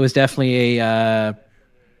definitely a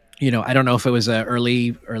I don't know if it was a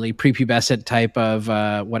early prepubescent type of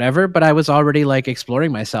whatever, but I was already like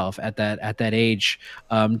exploring myself at that age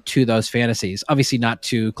to those fantasies. Obviously not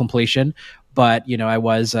to completion, but I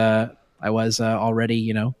was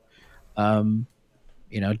already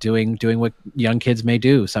doing what young kids may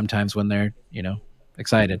do sometimes when they're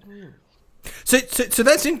excited. So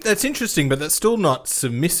that's interesting, but that's still not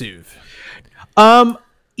submissive.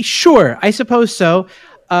 Sure, I suppose so.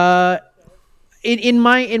 In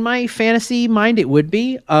my fantasy mind, it would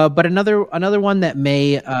be. But another one that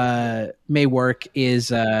may work is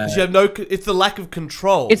 'Cause you have it's the lack of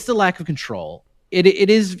control. it's the lack of control. It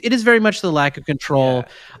is very much the lack of control.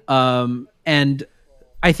 And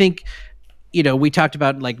I think we talked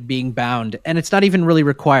about like being bound, and it's not even really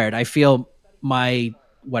required. I feel my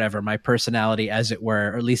personality, as it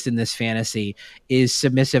were, or at least in this fantasy, is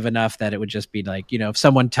submissive enough that it would just be like, if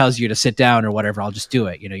someone tells you to sit down or whatever, I'll just do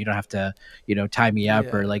it. You don't have to, tie me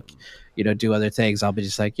up or like, do other things. I'll be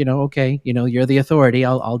just like, okay, you're the authority.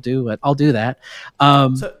 I'll do it. I'll do that.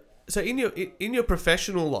 So in your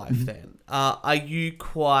professional life, then, are you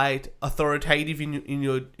quite authoritative in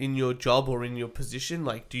your job or in your position?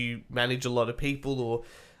 Like, do you manage a lot of people, or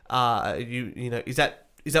is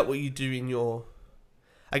that what you do in your,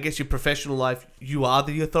 I guess, your professional life? You are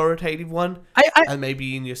the authoritative one, and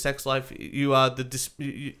maybe in your sex life you are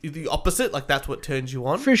the opposite. Like that's what turns you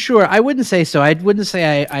on. For sure, I wouldn't say so. I wouldn't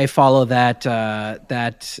say I follow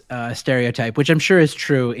that stereotype, which I'm sure is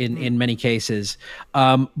true in many cases.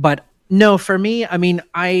 But no, for me, I mean,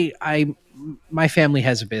 my family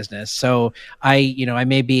has a business, so I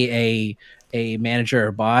may be a manager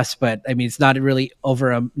or boss, but I mean, it's not really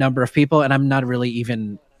over a number of people, and I'm not really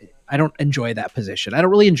even. I don't enjoy that position. I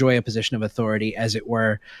don't really enjoy a position of authority, as it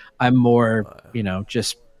were. I'm more,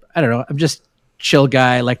 just, I don't know. I'm just chill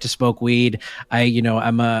guy. I like to smoke weed.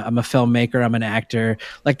 I'm a filmmaker. I'm an actor.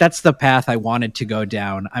 Like that's the path I wanted to go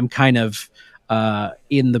down. I'm kind of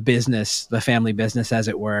in the business, the family business, as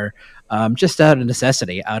it were, just out of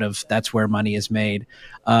necessity. That's where money is made.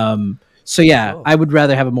 So yeah, I would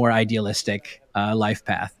rather have a more idealistic life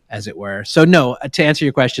path, as it were. So no, to answer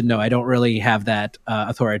your question, no, I don't really have that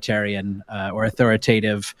authoritarian or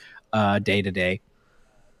authoritative day to day.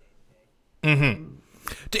 Mm-hmm.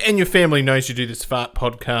 And your family knows you do this fart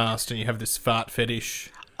podcast and you have this fart fetish.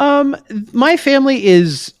 My family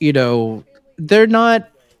is, they're not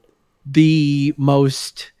the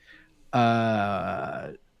most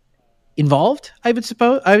involved, I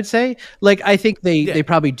would say. Like I think they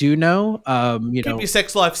probably do know. Keep your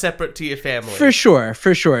sex life separate to your family. For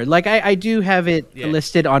sure. Like I do have it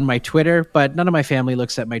listed on my Twitter, but none of my family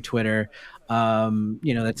looks at my Twitter.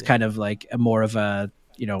 That's kind of like more of a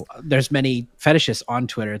there's many fetishists on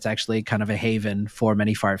Twitter. It's actually kind of a haven for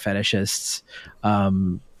many fart fetishists.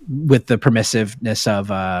 With the permissiveness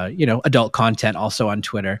of adult content also on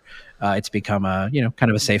Twitter, it's become a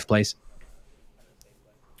kind of a safe place.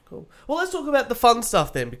 Cool. Well, let's talk about the fun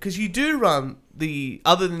stuff then, because you do run the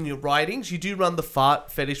other than your writings, you do run the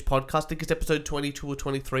Fart Fetish podcast. I think it's episode 22 or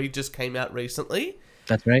 23 just came out recently.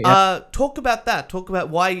 That's right. Yep. Talk about that. Talk about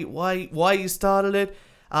why you started it,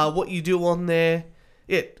 what you do on there.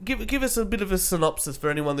 Yeah, give us a bit of a synopsis for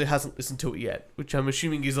anyone that hasn't listened to it yet, which I'm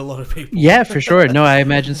assuming is a lot of people. Yeah, for sure. No, I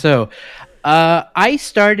imagine so. I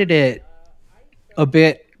started it a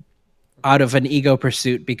bit out of an ego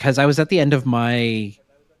pursuit because I was at the end of my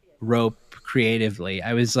rope creatively.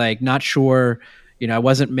 I was like not sure, I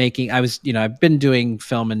wasn't making, I've been doing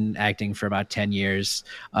film and acting for about 10 years,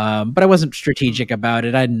 but I wasn't strategic about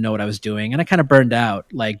it. I didn't know what I was doing. And I kind of burned out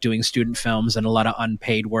like doing student films and a lot of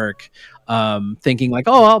unpaid work, thinking like,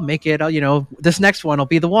 oh, I'll make it, this next one will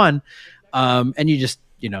be the one. And you just,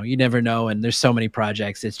 you never know. And there's so many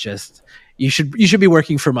projects. It's just, you should be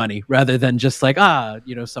working for money rather than just like,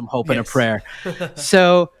 some hope and a prayer.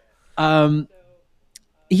 So,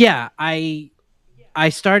 yeah, I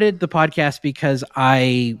started the podcast because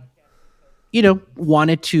I,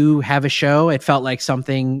 wanted to have a show. It felt like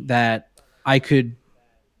something that I could,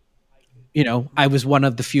 I was one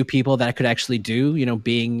of the few people that I could actually do,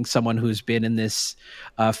 being someone who's been in this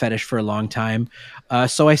fetish for a long time.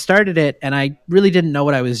 So I started it and I really didn't know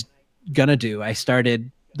what I was going to do. I started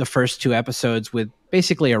the first 2 episodes with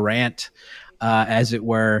basically a rant, as it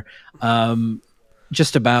were,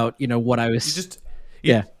 just about, what I was...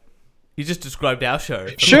 Yeah. You just described our show.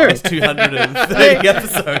 Sure. The last 230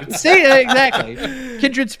 episodes. See, exactly.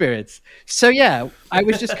 Kindred spirits. So, yeah, I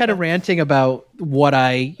was just kind of ranting about what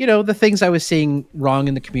the things I was seeing wrong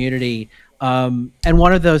in the community. And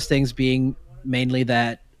one of those things being mainly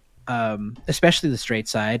that, especially the straight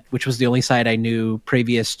side, which was the only side I knew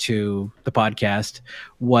previous to the podcast,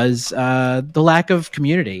 was the lack of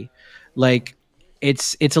community. Like,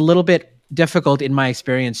 it's a little bit difficult in my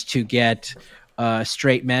experience to get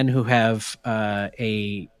straight men who have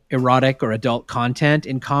a erotic or adult content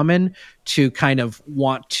in common to kind of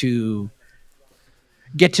want to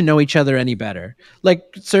get to know each other any better. Like,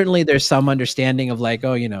 certainly there's some understanding of like,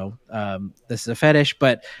 this is a fetish,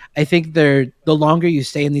 but I think the longer you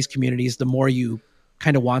stay in these communities, the more you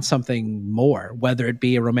kind of want something more, whether it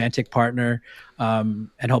be a romantic partner, and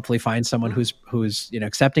hopefully find someone who's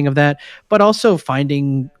accepting of that, but also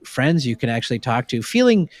finding friends you can actually talk to,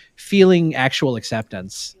 feeling actual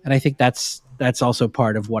acceptance. And I think that's also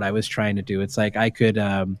part of what I was trying to do. It's like I could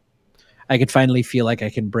finally feel like I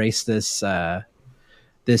can embrace this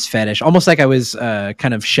fetish, almost like I was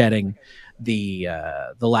kind of shedding the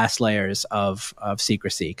last layers of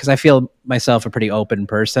secrecy, because I feel myself a pretty open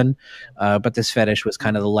person, but this fetish was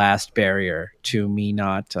kind of the last barrier to me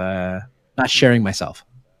not sharing myself.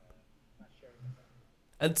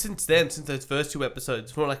 And since those first 2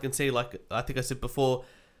 episodes, from what I can see, like I think I said before,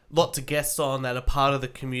 lots of guests on that are part of the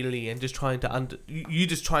community and just trying to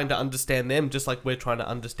understand them, just like we're trying to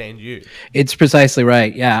understand you. It's precisely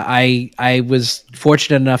right. Yeah, I was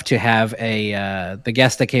fortunate enough to have the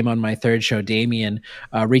guest that came on my 3rd show, Damien,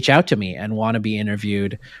 reach out to me and want to be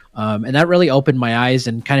interviewed, and that really opened my eyes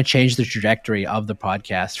and kind of changed the trajectory of the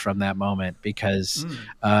podcast from that moment, because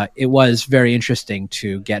it was very interesting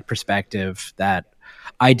to get perspective that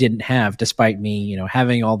I didn't have, despite me,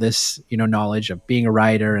 having all this, knowledge of being a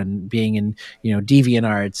writer and being in,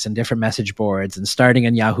 DeviantArts and different message boards and starting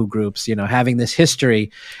in Yahoo groups, having this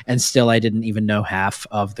history, and still I didn't even know half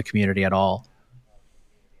of the community at all.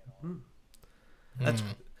 That's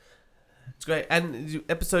great. And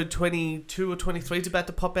episode 22 or 23 is about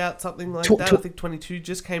to pop out, something like that. I think 22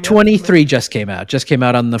 just came out. 23 just came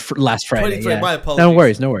out on the last Friday. 23, yeah. My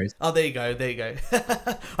apologies. No worries. Oh, there you go.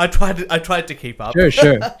 I tried to keep up.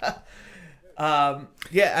 Sure.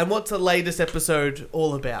 Yeah, and what's the latest episode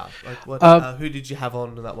all about? Like, who did you have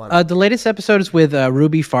on that one? The latest episode is with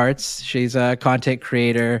Ruby Farts. She's a content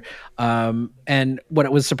creator, and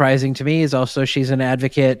what was surprising to me is also she's an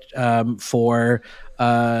advocate for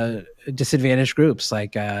disadvantaged groups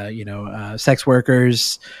like sex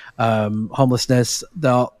workers, homelessness,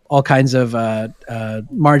 all kinds of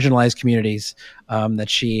marginalized communities that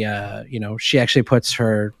she actually puts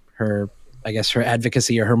her I guess her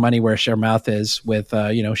advocacy or her money where her mouth is with,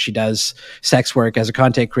 she does sex work as a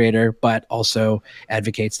content creator, but also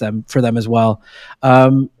advocates for them as well.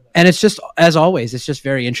 And it's just, as always, it's just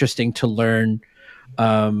very interesting to learn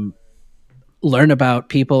about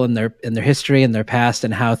people and their history and their past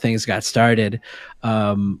and how things got started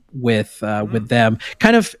with them.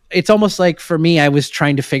 Kind of, it's almost like for me, I was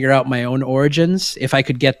trying to figure out my own origins. If I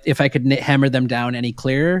could hammer them down any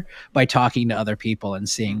clearer by talking to other people and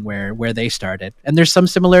seeing where they started. And there's some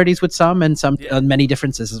similarities with some and some many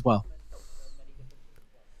differences as well.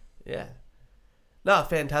 Yeah. No,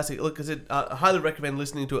 fantastic. Look, I highly recommend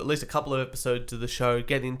listening to at least a couple of episodes of the show.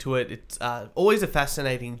 Get into it. It's always a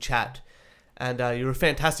fascinating chat. And you're a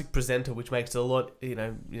fantastic presenter, which makes it a lot,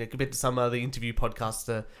 compared to some other interview podcasts,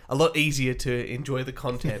 a lot easier to enjoy the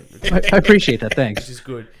content. I appreciate that. Thanks. Which is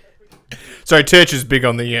good. So Church is big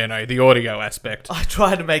on the audio aspect. I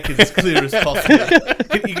try to make it as clear as possible.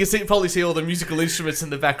 You can probably see all the musical instruments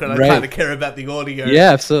in the background. Right. I kind of care about the audio.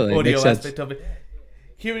 Yeah, absolutely. Audio Makes aspect sense. of it.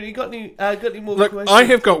 Kieran, you got any more Look, questions? I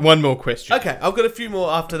have got one more question. Okay, I've got a few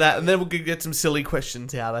more after that, and then we'll get some silly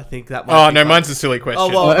questions out. I think that might Oh, be no, fun. mine's a silly question. Oh,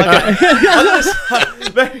 well, okay.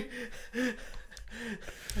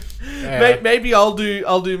 Maybe I'll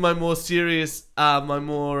do my more serious, my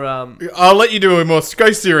more... I'll let you do a more...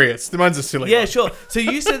 Go serious. Mine's a silly Yeah, one. sure. So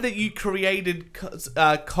you said that you created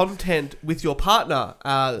content with your partner,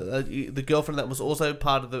 the girlfriend that was also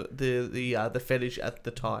part of the fetish at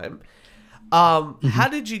the time. How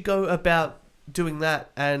did you go about doing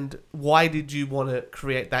that, and why did you want to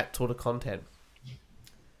create that sort of content?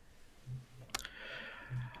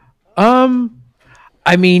 I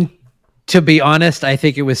mean, to be honest, I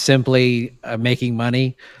think it was simply making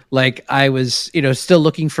money. Like I was, still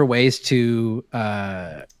looking for ways to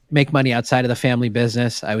make money outside of the family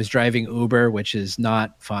business. I was driving Uber, which is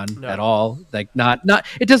not fun at all. Like not,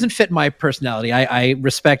 it doesn't fit my personality. I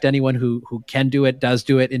respect anyone who can do it, does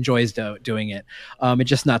do it, enjoys doing it. It's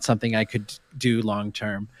just not something I could do long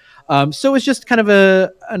term. So it was just kind of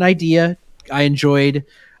an idea. I enjoyed,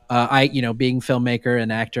 being filmmaker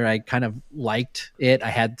and actor, I kind of liked it. I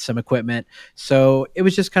had some equipment. So it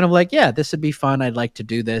was just kind of like, yeah, this would be fun. I'd like to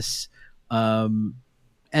do this.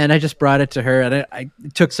 And I just brought it to her, and it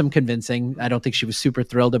took some convincing. I don't think she was super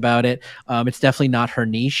thrilled about it. It's definitely not her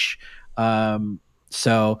niche.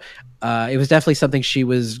 So it was definitely something she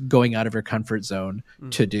was going out of her comfort zone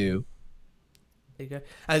to do. There you go.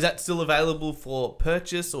 And is that still available for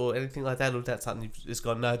purchase or anything like that? Or is that something you've just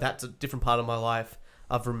gone, no, that's a different part of my life.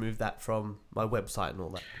 I've removed that from my website and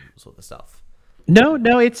all that sort of stuff. No,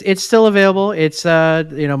 it's still available. It's my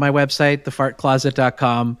website,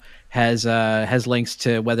 thefartcloset.com, has links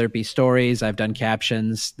to whether it be stories. I've done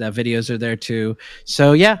captions. The videos are there too.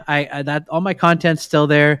 So yeah, I that all my content's still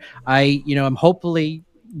there. I'm hopefully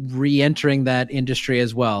re-entering that industry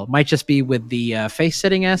as well. Might just be with the face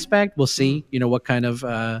sitting aspect. We'll see. What kind of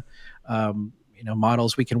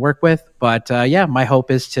models we can work with. But my hope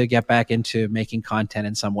is to get back into making content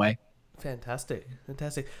in some way. Fantastic.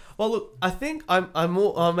 Well, look, I think I'm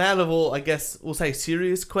out of all, I guess we'll say,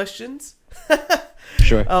 serious questions.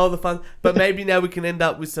 Sure. Oh, the fun. But maybe now we can end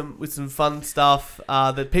up with some fun stuff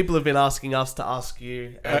that people have been asking us to ask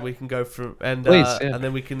you, and we can go through and and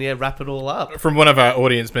then we can wrap it all up. From one of our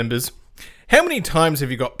audience members, how many times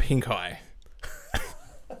have you got pink eye?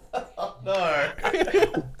 No.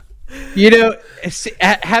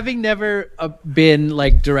 Having never been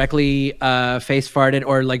like directly face farted,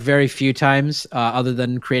 or like very few times other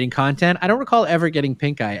than creating content, I don't recall ever getting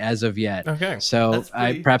pink eye as of yet. Okay. So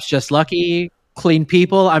I perhaps just lucky, clean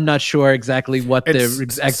people. I'm not sure exactly what the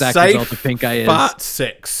exact result of pink eye is. Fart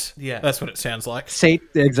sex. Yeah. That's what it sounds like.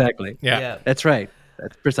 Exactly. Yeah. That's right.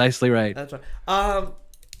 That's precisely right. That's right.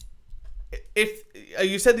 If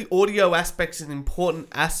you said the audio aspect's an important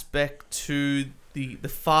aspect to the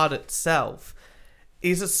fart itself,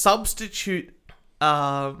 is a substitute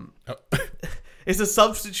is a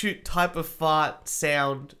substitute type of fart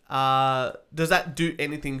sound, does that do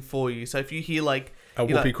anything for you? So if you hear like a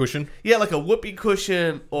whoopee cushion, like a whoopee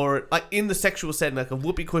cushion, or like in the sexual setting, like a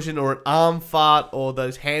whoopee cushion or an arm fart, or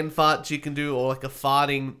those hand farts you can do, or like a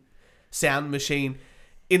farting sound machine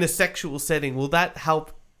in a sexual setting, will that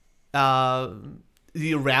help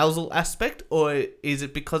the arousal aspect, or is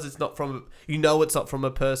it because it's not from it's not from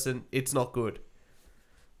a person, it's not good?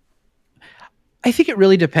 I think it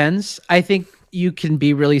really depends. I think you can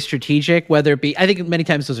be really strategic, whether it be, I think many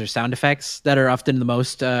times those are sound effects that are often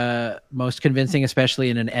the most convincing, especially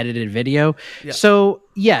in an edited video. Yeah. So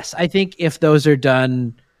yes, I think if those are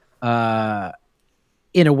done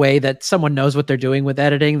in a way that someone knows what they're doing with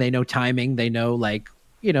editing, they know timing, they know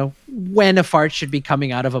when a fart should be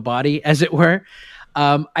coming out of a body, as it were.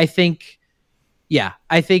 I think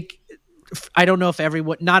I don't know if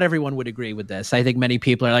not everyone would agree with this. I think many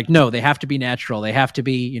people are like, no, they have to be natural. They have to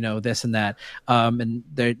be, this and that. And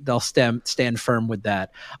they'll stand firm with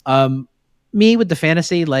that. Me with the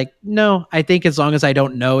fantasy, like, no, I think as long as I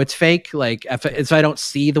don't know it's fake, like if I don't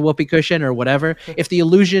see the whoopee cushion or whatever, if the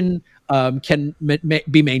illusion can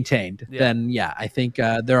be maintained, then I think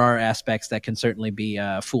there are aspects that can certainly be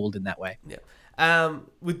fooled in that way. Yeah.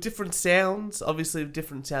 With different sounds, obviously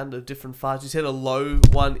different sound of different farts. You said a low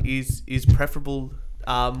one is preferable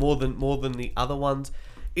more than the other ones.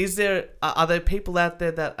 Are there people out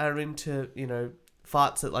there that are into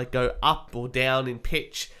farts that like go up or down in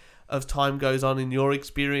pitch as time goes on in your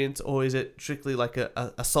experience, or is it strictly like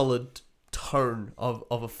a solid tone of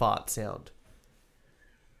a fart sound?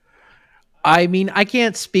 I mean, I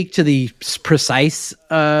can't speak to the preciseness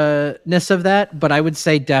of that, but I would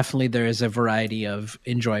say definitely there is a variety of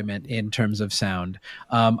enjoyment in terms of sound.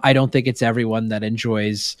 I don't think it's everyone that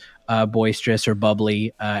enjoys boisterous or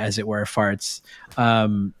bubbly, as it were, farts.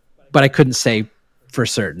 But I couldn't say for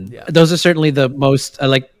certain. Yeah. Those are certainly the most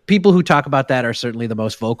like people who talk about that are certainly the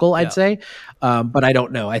most vocal, I'd say. But I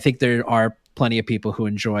don't know. I think there are plenty of people who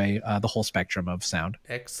enjoy the whole spectrum of sound.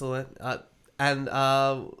 Excellent. And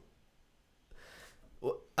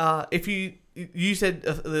if you said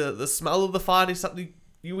the smell of the fart is something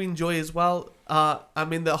you enjoy as well. I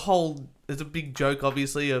mean, there's a big joke,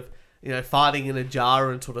 obviously, of farting in a jar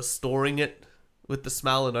and sort of storing it with the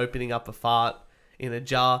smell and opening up a fart in a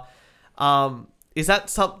jar. Is that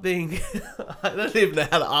something? I don't even know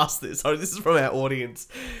how to ask this. Sorry, this is from our audience.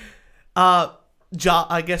 I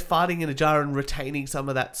guess farting in a jar and retaining some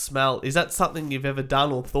of that smell, is that something you've ever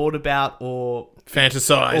done or thought about or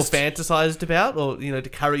fantasized about, or to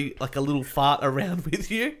carry like a little fart around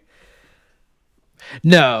with you?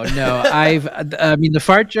 No. I mean, the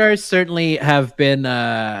fart jars certainly have been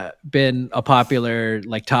a popular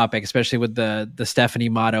like topic, especially with the Stephanie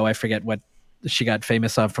motto. I forget what she got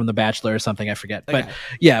famous of from The Bachelor or something. I forget. Okay. But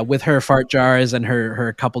yeah, with her fart jars and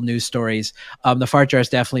her couple news stories, the fart jars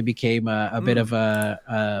definitely became a bit of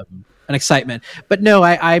an excitement. But no,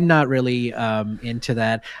 I'm not really into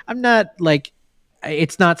that. I'm not like,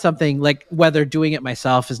 it's not something like, whether doing it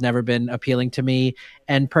myself has never been appealing to me,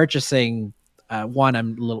 and purchasing one,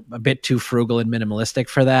 I'm a bit too frugal and minimalistic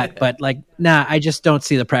for that. But like, nah, I just don't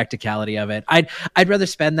see the practicality of it. I'd rather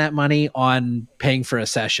spend that money on paying for a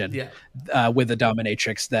session with a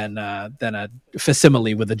dominatrix than a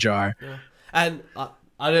facsimile with a jar. Yeah. And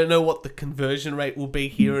I don't know what the conversion rate will be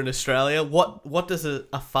here in Australia. What does a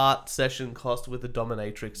fart session cost with a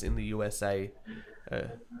dominatrix in the USA?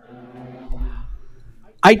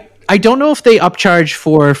 I don't know if they upcharge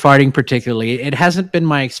for farting particularly. It hasn't been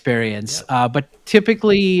my experience. But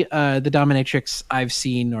typically, the dominatrix I've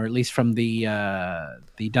seen, or at least from the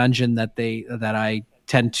dungeon that I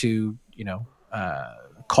tend to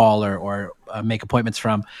call or make appointments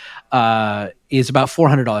from, is about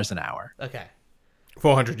 $400 an hour. Okay.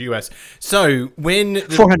 400 US. So when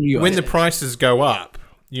the prices go up,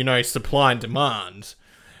 supply and demand,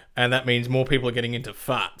 and that means more people are getting into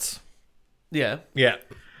farts. Yeah. Yeah.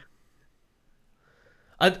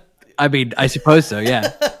 I mean, I suppose so,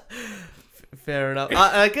 yeah. Fair enough.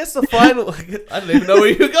 I guess the final... I don't even know where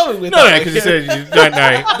you're going with that. No, because you said you don't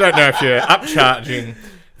know if you're upcharging.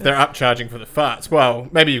 They're upcharging for the farts. Well,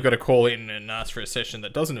 maybe you've got to call in and ask for a session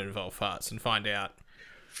that doesn't involve farts and find out.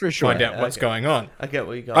 For sure. Find out what's going on. I get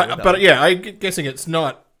what you're going with. But yeah, I'm guessing it's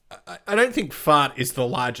not... I don't think fart is the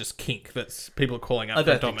largest kink that's people are calling up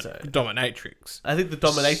for dominatrix. I think the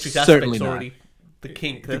dominatrix Certainly aspect's not. already the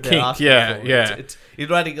kink that The they're kink, asking yeah, for. yeah. It's you're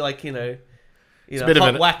writing like It's a bit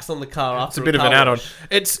hot of wax on the car after It's a bit of an add-on.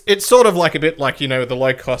 It's sort of like a bit like the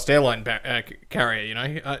low-cost airline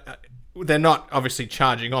carrier. They're not obviously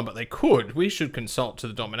charging on, but they could. We should consult to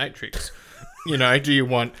the dominatrix. Do you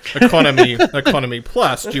want economy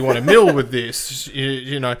plus? Do you want a meal with this?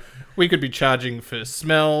 We could be charging for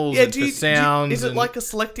smells and for sounds. Is it like a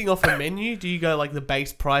selecting off a menu? Do you go like the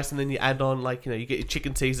base price and then you add on you get your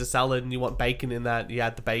chicken Caesar salad and you want bacon in that, you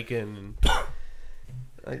add the bacon?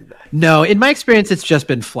 No, in my experience, it's just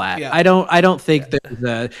been flat. Yeah. I don't think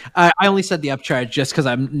there's I only said the upcharge just because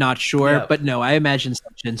I'm not sure. Yeah. But no, I imagine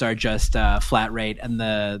sessions are just flat rate, and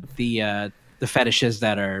the fetishes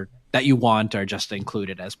that you want are just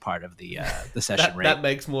included as part of the session rate. That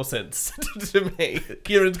makes more sense to me.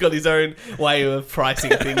 Kieran's got his own way of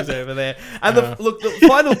pricing things over there. And the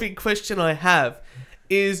final big question I have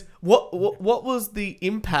is what was the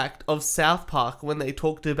impact of South Park when they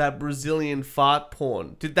talked about Brazilian fart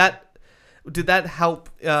porn? Did that help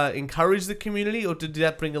encourage the community, or did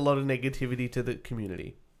that bring a lot of negativity to the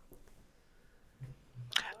community?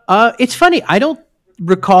 It's funny. I don't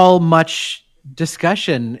recall much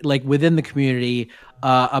discussion within the community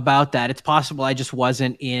about that. It's possible I just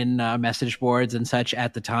wasn't in message boards and such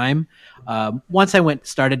at the time. Once I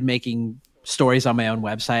started making stories on my own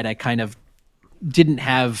website, I kind of didn't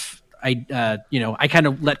have I kind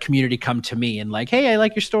of let community come to me and hey, I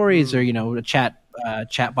like your stories, or a chat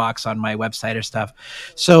box on my website or stuff.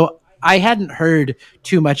 So I hadn't heard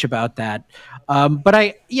too much about that. But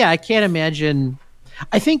I can't imagine.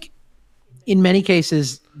 I think in many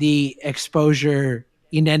cases, the exposure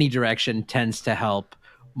in any direction tends to help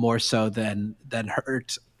more so than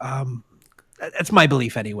hurt. That's my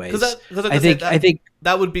belief, anyways. I think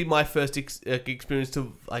that would be my first experience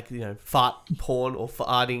to fart porn or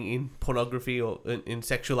farting in pornography or in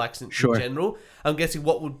sexual acts in general. I'm guessing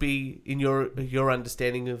what would be in your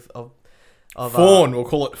understanding of fawn. We'll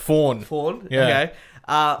call it fawn. Fawn. Yeah.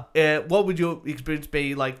 Okay. What would your experience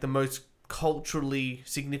be like the most culturally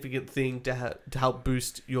significant thing to help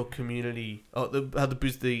boost your community, or how to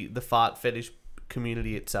boost the fart fetish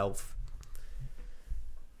community itself?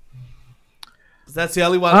 That's the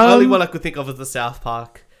only one I could think of is the South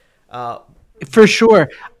Park. For sure.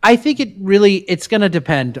 I think it's going to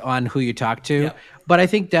depend on who you talk to. Yeah. But I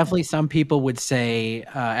think definitely some people would say,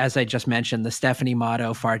 as I just mentioned, the Stephanie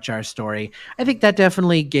Motto fart jar story. I think that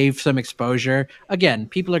definitely gave some exposure. Again,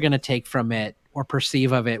 people are going to take from it or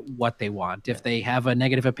perceive of it what they want. If they have a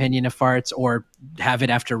negative opinion of farts or have it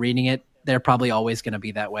after reading it, they're probably always going to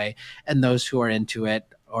be that way. And those who are into it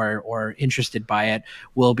or interested by it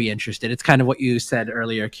will be interested. It's kind of what you said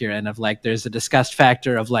earlier, Kieran, of like, there's a disgust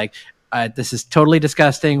factor of like, this is totally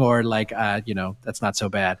disgusting, or like, that's not so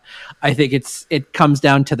bad. I think it comes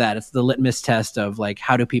down to that. It's the litmus test of like,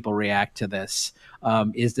 how do people react to this?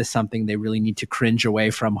 Is this something they really need to cringe away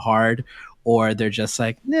from hard, or they're just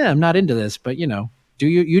like, nah, I'm not into this, but do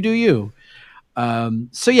you.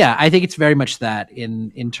 So yeah, I think it's very much that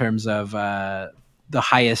in terms of the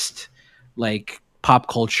highest like pop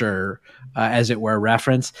culture, as it were,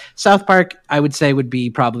 reference. South Park, I would say, would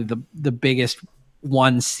be probably the biggest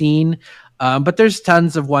one seen. But there's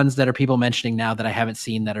tons of ones that are people mentioning now that I haven't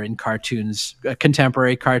seen that are in cartoons,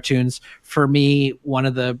 contemporary cartoons. For me, one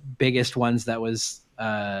of the biggest ones that was,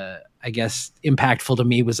 I guess, impactful to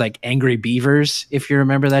me was like Angry Beavers. If you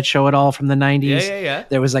remember that show at all from the 90s, yeah.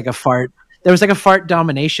 There was like a fart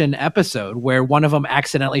domination episode where one of them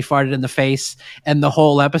accidentally farted in the face, and the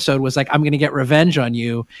whole episode was like, I'm going to get revenge on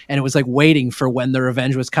you. And it was like waiting for when the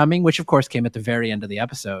revenge was coming, which of course came at the very end of the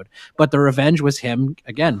episode. But the revenge was him,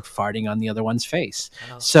 again, farting on the other one's face.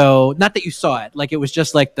 Oh. So not that you saw it, like it was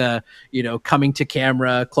just like the, coming to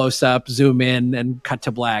camera, close up, zoom in, and cut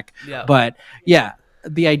to black. Yeah. But yeah,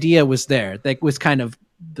 the idea was there. That was kind of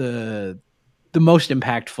the most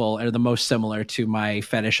impactful or the most similar to my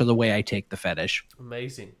fetish, or the way I take the fetish.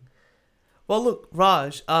 Amazing. Well, look,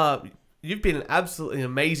 Raj, you've been an absolutely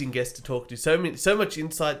amazing guest to talk to. So much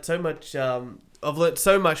insight, so much. I've learned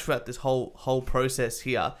so much throughout this whole process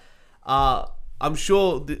here. I'm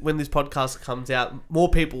sure that when this podcast comes out, more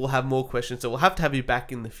people will have more questions, so we'll have to have you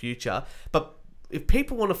back in the future. But if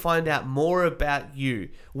people want to find out more about you,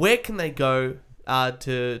 where can they go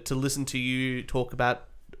to listen to you talk about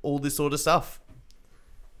all this sort of stuff?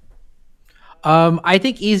 I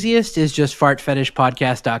think easiest is just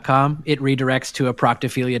fartfetishpodcast.com. It redirects to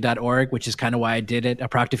aproctophilia.org, which is kind of why I did it.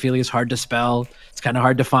 Aproctophilia is hard to spell. It's kind of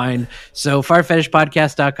hard to find. So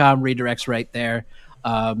fartfetishpodcast.com redirects right there.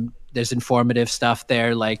 There's informative stuff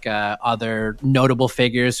there, like other notable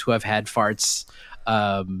figures who have had farts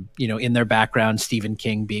in their background, Stephen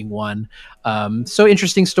King being one. So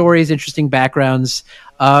interesting stories, interesting backgrounds.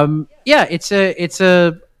 It's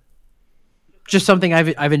a just something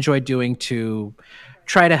I've enjoyed doing to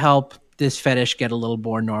try to help this fetish get a little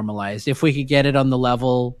more normalized. If we could get it on the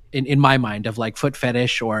level, in my mind, of like foot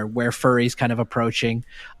fetish or where furry's kind of approaching,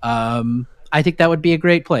 I think that would be a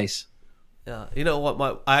great place. Yeah, you know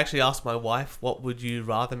what? I actually asked my wife, what would you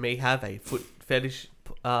rather me have, a foot fetish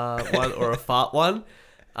one or a fart one?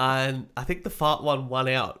 And I think the fart one won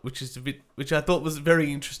out, which I thought was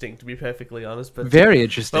very interesting, to be perfectly honest. But very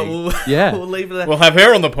interesting. But we'll leave it at that. We'll have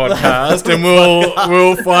her on the podcast, and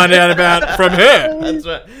we'll find out about from her. That's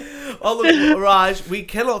right. Well, look, Raj, we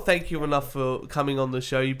cannot thank you enough for coming on the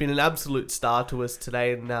show. You've been an absolute star to us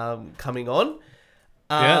today and coming on.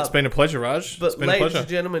 It's been a pleasure, Raj. But ladies and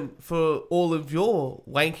gentlemen, for all of your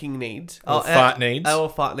wanking needs, fart needs,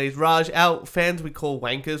 Raj, our fans we call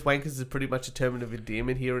wankers. Wankers is pretty much a term of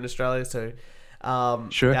endearment here in Australia, so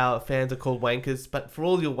sure. Our fans are called wankers. But for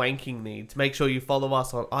all your wanking needs, make sure you follow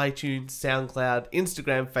us on iTunes, SoundCloud,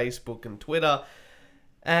 Instagram, Facebook, and Twitter,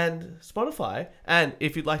 and Spotify. And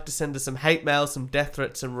if you'd like to send us some hate mail, some death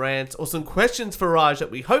threats, some rants, or some questions for Raj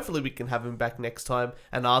that hopefully we can have him back next time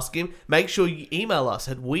and ask him, make sure you email us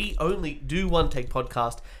at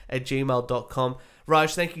weonlydoonetakePodcast@gmail.com.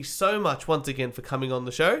 Raj, thank you so much once again for coming on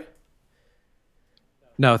the show.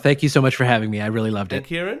 No, thank you so much for having me. I really loved it. And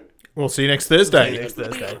Kieran? We'll see you next Thursday.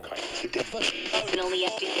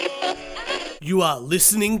 You are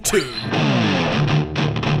listening to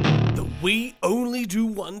We Only Do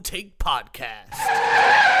One Take Podcast.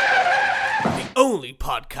 The only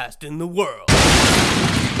podcast in the world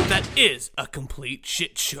that is a complete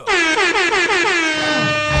shit show.